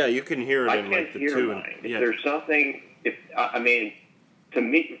 Yeah, you can hear it I in can't like the hear two. mine. Yeah. If there's something, to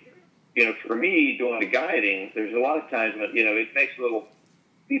me, for me doing the guiding, there's a lot of times when it makes a little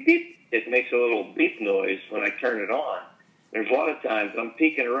beep beep. It makes a little beep noise when I turn it on. There's a lot of times I'm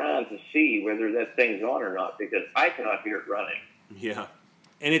peeking around to see whether that thing's on or not because I cannot hear it running. Yeah.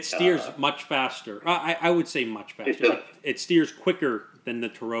 And it steers much faster. I would say much faster. It does. It steers quicker than the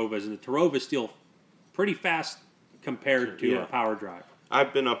Tarovas, and the Tarovas still pretty fast compared to a power drive.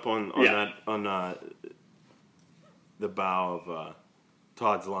 I've been up on the bow of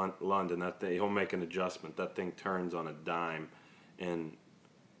Todd's London. That thing, he'll make an adjustment. That thing turns on a dime, and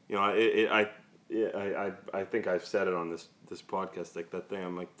I think I've said it on this podcast. Like that thing,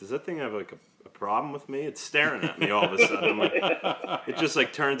 I'm like, does that thing have like a problem with me? It's staring at me all of a sudden. I'm like, it just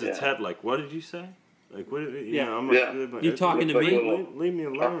like turns its head. Like, what did you say? Like, what? I'm like, You talking to me? Leave me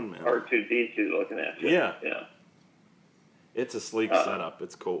alone, man. R2D2 looking at you. Yeah. Yeah. It's a sleek setup.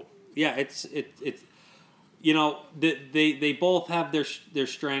 It's cool. Yeah, it's they both have their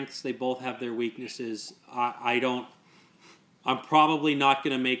strengths. They both have their weaknesses. I'm probably not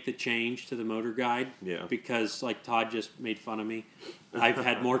going to make the change to the motor guide. Yeah. Because like Todd just made fun of me. I've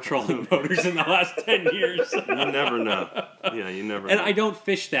had more trolling motors in the last 10 years. You never know. Yeah, you never know. And I don't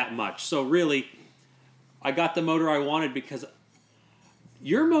fish that much. So really, I got the motor I wanted because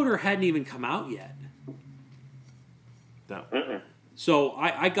your motor hadn't even come out yet. No. So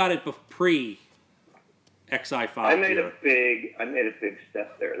I got it pre XI5. I made a big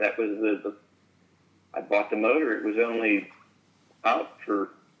step there. That was I bought the motor. It was only out for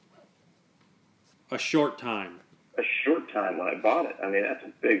a short time. A short time when I bought it. I mean, that's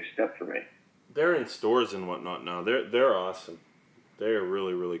a big step for me. They're in stores and whatnot now. They're awesome. They're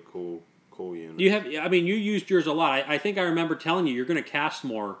really, really cool units. You used yours a lot. I think I remember telling you you're going to cast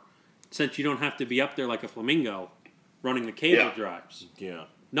more since you don't have to be up there like a Flamingo running the cable drives. Yeah.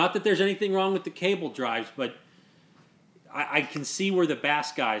 Not that there's anything wrong with the cable drives, but I can see where the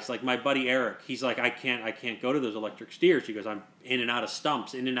bass guys, like my buddy Eric, he's like, I can't go to those electric steers. He goes, I'm in and out of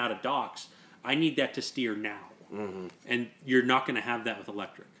stumps, in and out of docks. I need that to steer now. Mm-hmm. And you're not going to have that with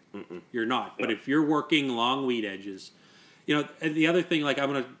electric. You're not. But if you're working long weed edges, and the other thing, like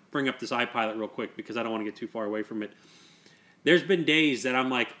I'm going to bring up this iPilot real quick because I don't want to get too far away from it. There's been days that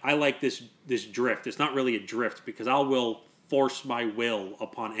I'm like, I like this drift. It's not really a drift because I will force my will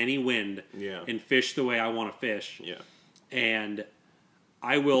upon any wind and fish the way I want to fish. Yeah. And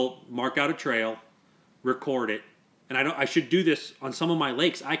I will mark out a trail, record it, and I should do this on some of my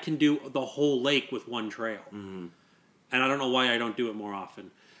lakes. I can do the whole lake with one trail. Mm-hmm. And I don't know why I don't do it more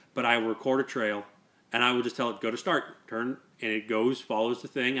often. But I record a trail, and I will just tell it, go to start, turn, and it goes, follows the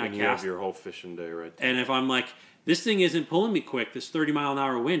thing. And you have your whole fishing day right there. And if I'm like, this thing isn't pulling me quick, this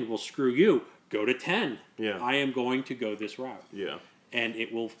 30-mile-an-hour wind, well, screw you. Go to 10. Yeah. I am going to go this route. Yeah. And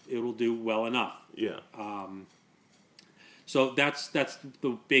it will do well enough. Yeah. So that's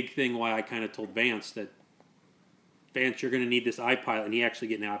the big thing why I kind of told Vance, you're going to need this iPilot, and he actually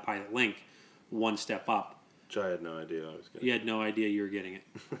getting the iPilot Link one step up. Which I had no idea I was getting. You had no idea you were getting it,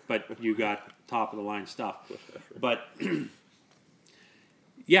 but you got top of the line stuff. But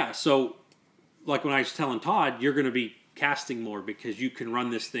yeah, so like when I was telling Todd, you're going to be casting more because you can run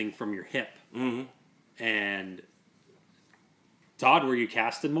this thing from your hip. Mm-hmm. And Todd, were you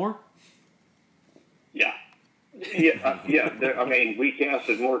casting more? Yeah. I mean, we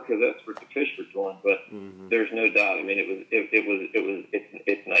casted more because that's what the fish were doing, but there's no doubt. I mean,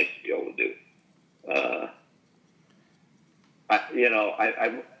 it's nice to be able to do.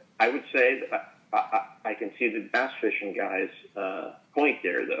 I would say that I can see the bass fishing guys' point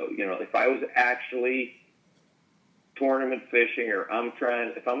there, though. If I was actually tournament fishing, or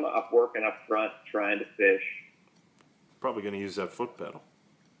if I'm up working up front trying to fish, probably going to use that foot pedal.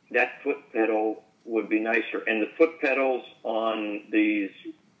 That foot pedal would be nicer, and the foot pedals on these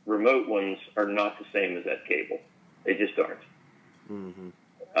remote ones are not the same as that cable. They just aren't. Mm-hmm.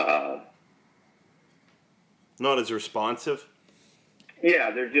 Not as responsive. Yeah,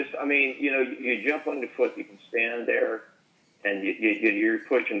 they're just. I mean, you jump on the foot, you can stand there, and you're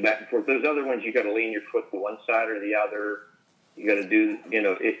pushing back and forth. Those other ones, you got to lean your foot to one side or the other. You got to do.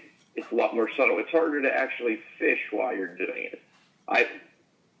 It's a lot more subtle. It's harder to actually fish while you're doing it. I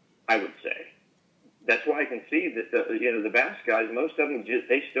would say. That's why I can see that the bass guys, most of them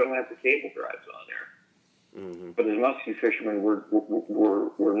they still have the cable drives on there. Mm-hmm. But as musky fishermen, we're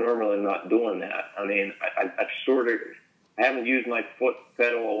normally not doing that. I mean, I haven't used my foot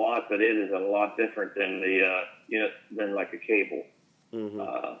pedal a lot, but it is a lot different than than like a cable. Mm-hmm.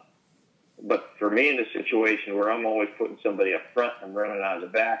 But for me, in the situation where I'm always putting somebody up front and running out of the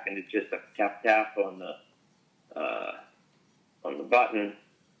back, and it's just a tap on the button.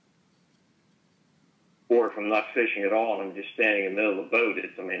 Or if I'm not fishing at all and I'm just standing in the middle of the boat,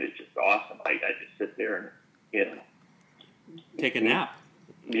 it's just awesome. I just sit there and, take a nap.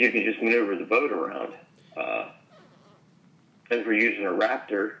 You can just maneuver the boat around. And if you're using a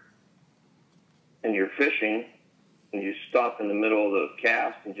Raptor and you're fishing and you stop in the middle of the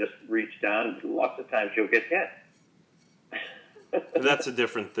cast and just reach down, lots of times you'll get hit. That's a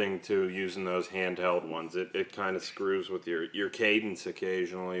different thing too. Using those handheld ones, it kind of screws with your cadence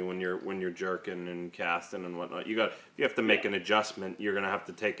occasionally when you're jerking and casting and whatnot. You have to make an adjustment. You're gonna have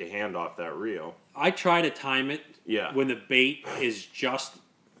to take a hand off that reel. I try to time it. Yeah. When the bait is just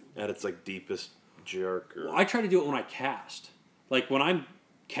at its like deepest jerk. I try to do it when I cast. Like when I'm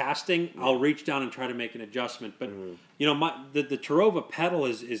casting, I'll reach down and try to make an adjustment. But the Terova pedal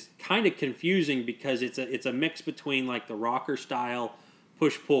is kind of confusing because it's a mix between like the rocker style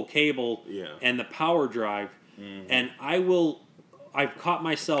push pull cable and the power drive. Mm-hmm. And I've caught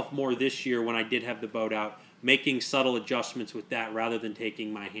myself more this year when I did have the boat out making subtle adjustments with that rather than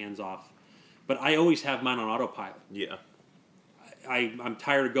taking my hands off. But I always have mine on autopilot. Yeah. I'm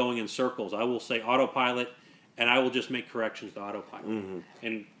tired of going in circles. I will say autopilot, and I will just make corrections to autopilot. Mm-hmm.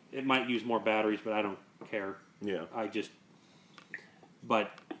 And it might use more batteries, but I don't care. Yeah. Plugged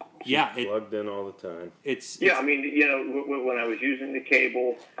in all the time. I mean, when I was using the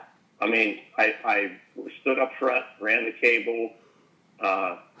cable, I mean, I stood up front, ran the cable,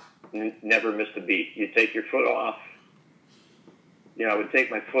 never missed a beat. You take your foot off. You know, I would take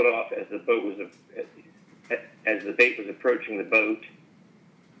my foot off as the boat was, as the bait was approaching the boat.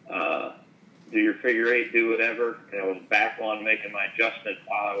 Do your figure eight, do whatever, and I was back on making my adjustment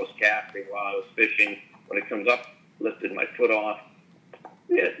while I was casting, while I was fishing. When it comes up, lifted my foot off.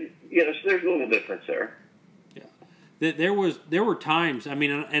 Yeah, you know, so there's a little difference there. Yeah, there were times. I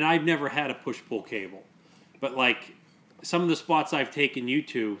mean, and I've never had a push pull cable, but like some of the spots I've taken you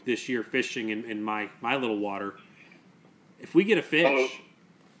to this year fishing in my little water. If we get a fish,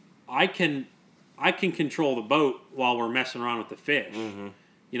 I can control the boat while we're messing around with the fish. Mm-hmm.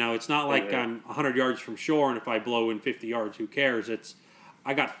 You know, it's not like I'm 100 yards from shore, and if I blow in 50 yards, who cares?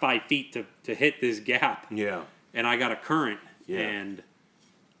 I got 5 feet to hit this gap. Yeah. And I got a current. Yeah. And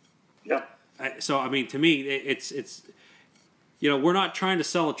yeah. So, I mean, to me, it's you know, we're not trying to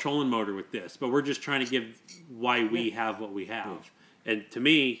sell a trolling motor with this, but we're just trying to give why we have what we have. And to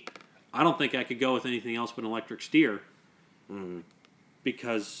me, I don't think I could go with anything else but an electric steer.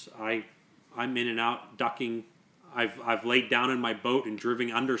 Because I'm in and out ducking. I've laid down in my boat and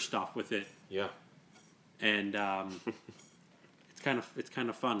driven under stuff with it. Yeah. And it's kind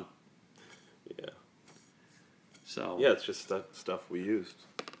of fun. Yeah. So yeah, it's just stuff we used.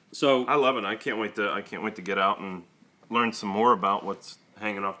 So I love it. I can't wait to get out and learn some more about what's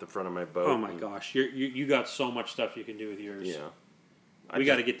hanging off the front of my boat. Oh my gosh, you got so much stuff you can do with yours. Yeah. We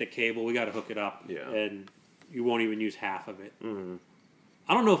got to get the cable. We got to hook it up. Yeah. And you won't even use half of it. Mm-hmm.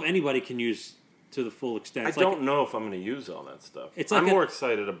 I don't know if anybody can use to the full extent. I don't know if I'm going to use all that stuff. It's like I'm more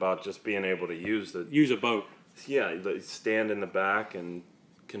excited about just being able to use a boat. Yeah, stand in the back and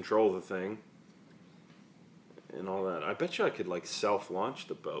control the thing and all that. I bet you I could like self-launch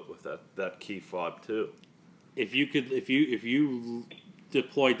the boat with that key fob too. If you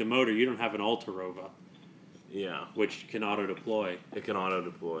deployed the motor, you don't have an Altarova. Yeah, which can auto deploy. It can auto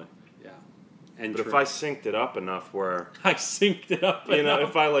deploy. Yeah. And but if I synced it up enough where I synced it up, you know,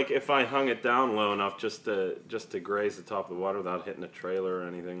 if I hung it down low enough just to graze the top of the water without hitting a trailer or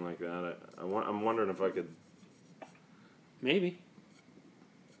anything like that, I'm wondering if I could. Maybe.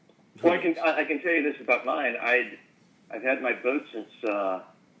 Well, I can tell you this about mine. I've had my boat since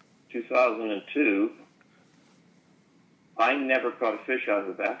 2002. I never caught a fish out of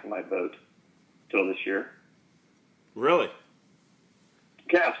the back of my boat till this year. Really?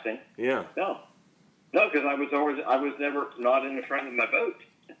 Casting? Yeah. No, because I was never not in the front of my boat.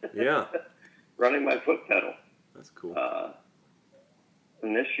 Yeah. Running my foot pedal. That's cool.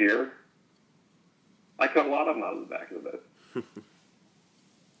 And this year, I caught a lot of them out of the back of the boat.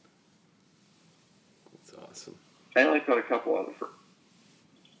 That's awesome. I only caught a couple out of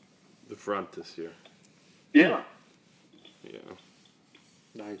the front this year. Yeah. Yeah.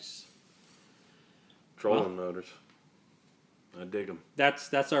 Nice. Trolling motors. I dig them.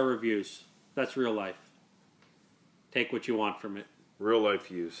 That's our reviews. That's real life. Take what you want from it. Real life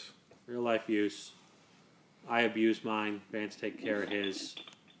use. Real life use. I abuse mine. Vance take care of his.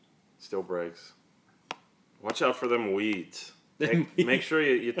 Still breaks. Watch out for them weeds. Make sure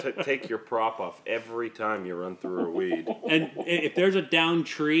you take your prop off every time you run through a weed. And if there's a downed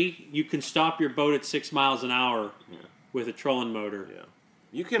tree, you can stop your boat at 6 miles an hour with a trolling motor. Yeah.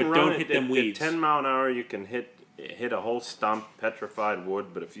 You can but run don't hit them weeds. At 10 mile an hour, you can hit a whole stump, petrified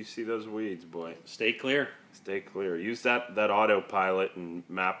wood, but if you see those weeds, boy. Stay clear. Stay clear. Use that autopilot and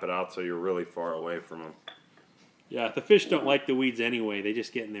map it out so you're really far away from them. Yeah, the fish don't like the weeds anyway. They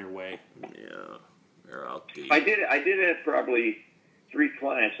just get in their way. Yeah. They're out deep. I did have probably 3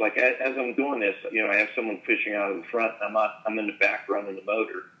 clients. Like as I'm doing this, you know, I have someone fishing out of the front. I'm in the back running the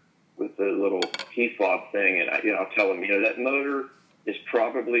motor with the little key fob thing, and I'll tell them, you know, that motor is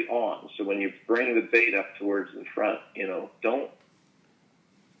probably on. So when you bring the bait up towards the front, you know, don't,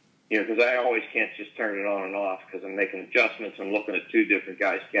 you know, because I always can't just turn it on and off because I'm making adjustments. I'm looking at 2 different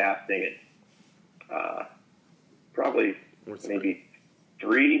guys casting it. Probably maybe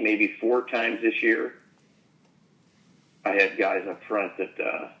 3, maybe 4 times this year. I had guys up front that,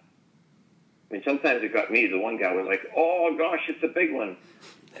 I mean, sometimes it got me. The one guy was like, "Oh gosh, it's a big one,"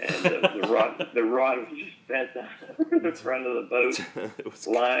 and the rod was just bent over the front of the boat,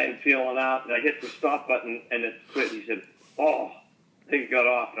 line peeling out, and I hit the stop button and it quit. He said, "Oh," I think it got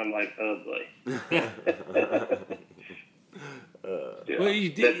off, and I'm like, "Oh boy." Yeah, well, you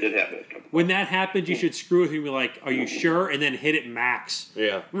did, that did happen. When that happens, you should screw with him and be like, "Are you sure?" And then hit it max.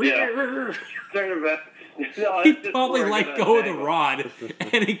 Yeah. Yeah. Turn it back. No, He'd probably let go of the rod,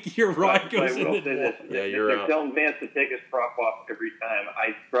 and your rod goes in the this. Yeah, you're They're out. telling Vance to take his prop off every time.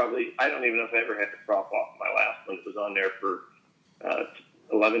 I don't even know if I ever had the prop off my last one. It was on there for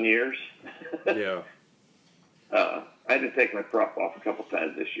 11 years. Yeah. I I had to take my prop off a couple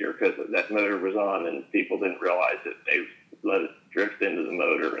times this year because that motor was on and people didn't realize it. They let it drift into the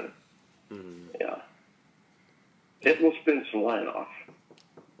motor and yeah, it will spin some line off.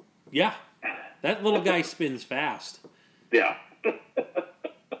 Yeah, that little guy spins fast. Yeah.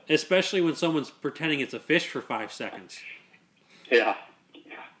 Especially when someone's pretending it's a fish for 5 seconds. Yeah.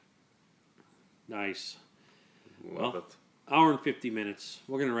 Nice. Love Well, it. hour and 50 minutes.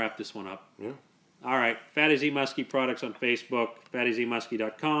 We're going to wrap this one up. Yeah. All right. Fatty Z Muskie products on Facebook,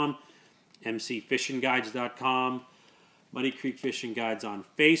 fattyzmuskie.com, mcfishingguides.com, Muddy Creek Fishing Guides on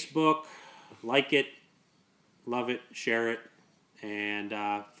Facebook. Like it, love it, share it. And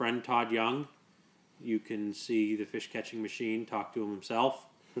friend Todd Young, you can see the fish catching machine, talk to him himself.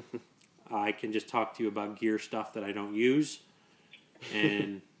 I can just talk to you about gear stuff that I don't use.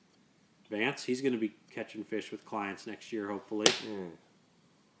 And Vance, he's going to be catching fish with clients next year, hopefully.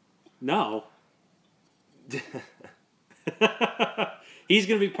 No. He's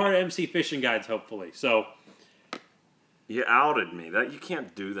going to be part of MC Fishing Guides, hopefully. So, You outed me. That you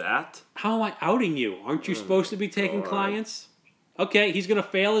can't do that. how am I outing you? Aren't you supposed to be taking clients? Okay, he's going to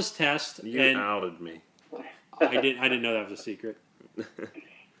fail his test. You and outed me. I didn't know that was a secret.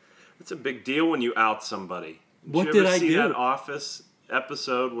 It's a big deal when you out somebody. What you did ever I see do? that Office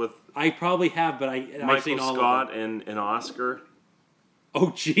episode with I probably have, but I've Michael seen all Scott of them. and Oscar? Oh,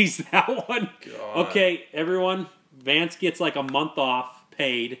 jeez, that one. God. Okay, everyone, Vance gets like a month off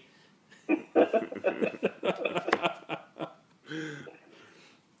paid. All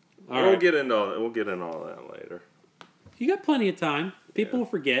We'll right. get into all that later. You got plenty of time. People will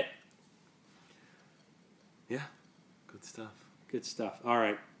forget. Yeah, good stuff. Good stuff. All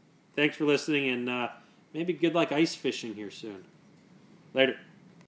right. Thanks for listening, and maybe good luck ice fishing here soon. Later.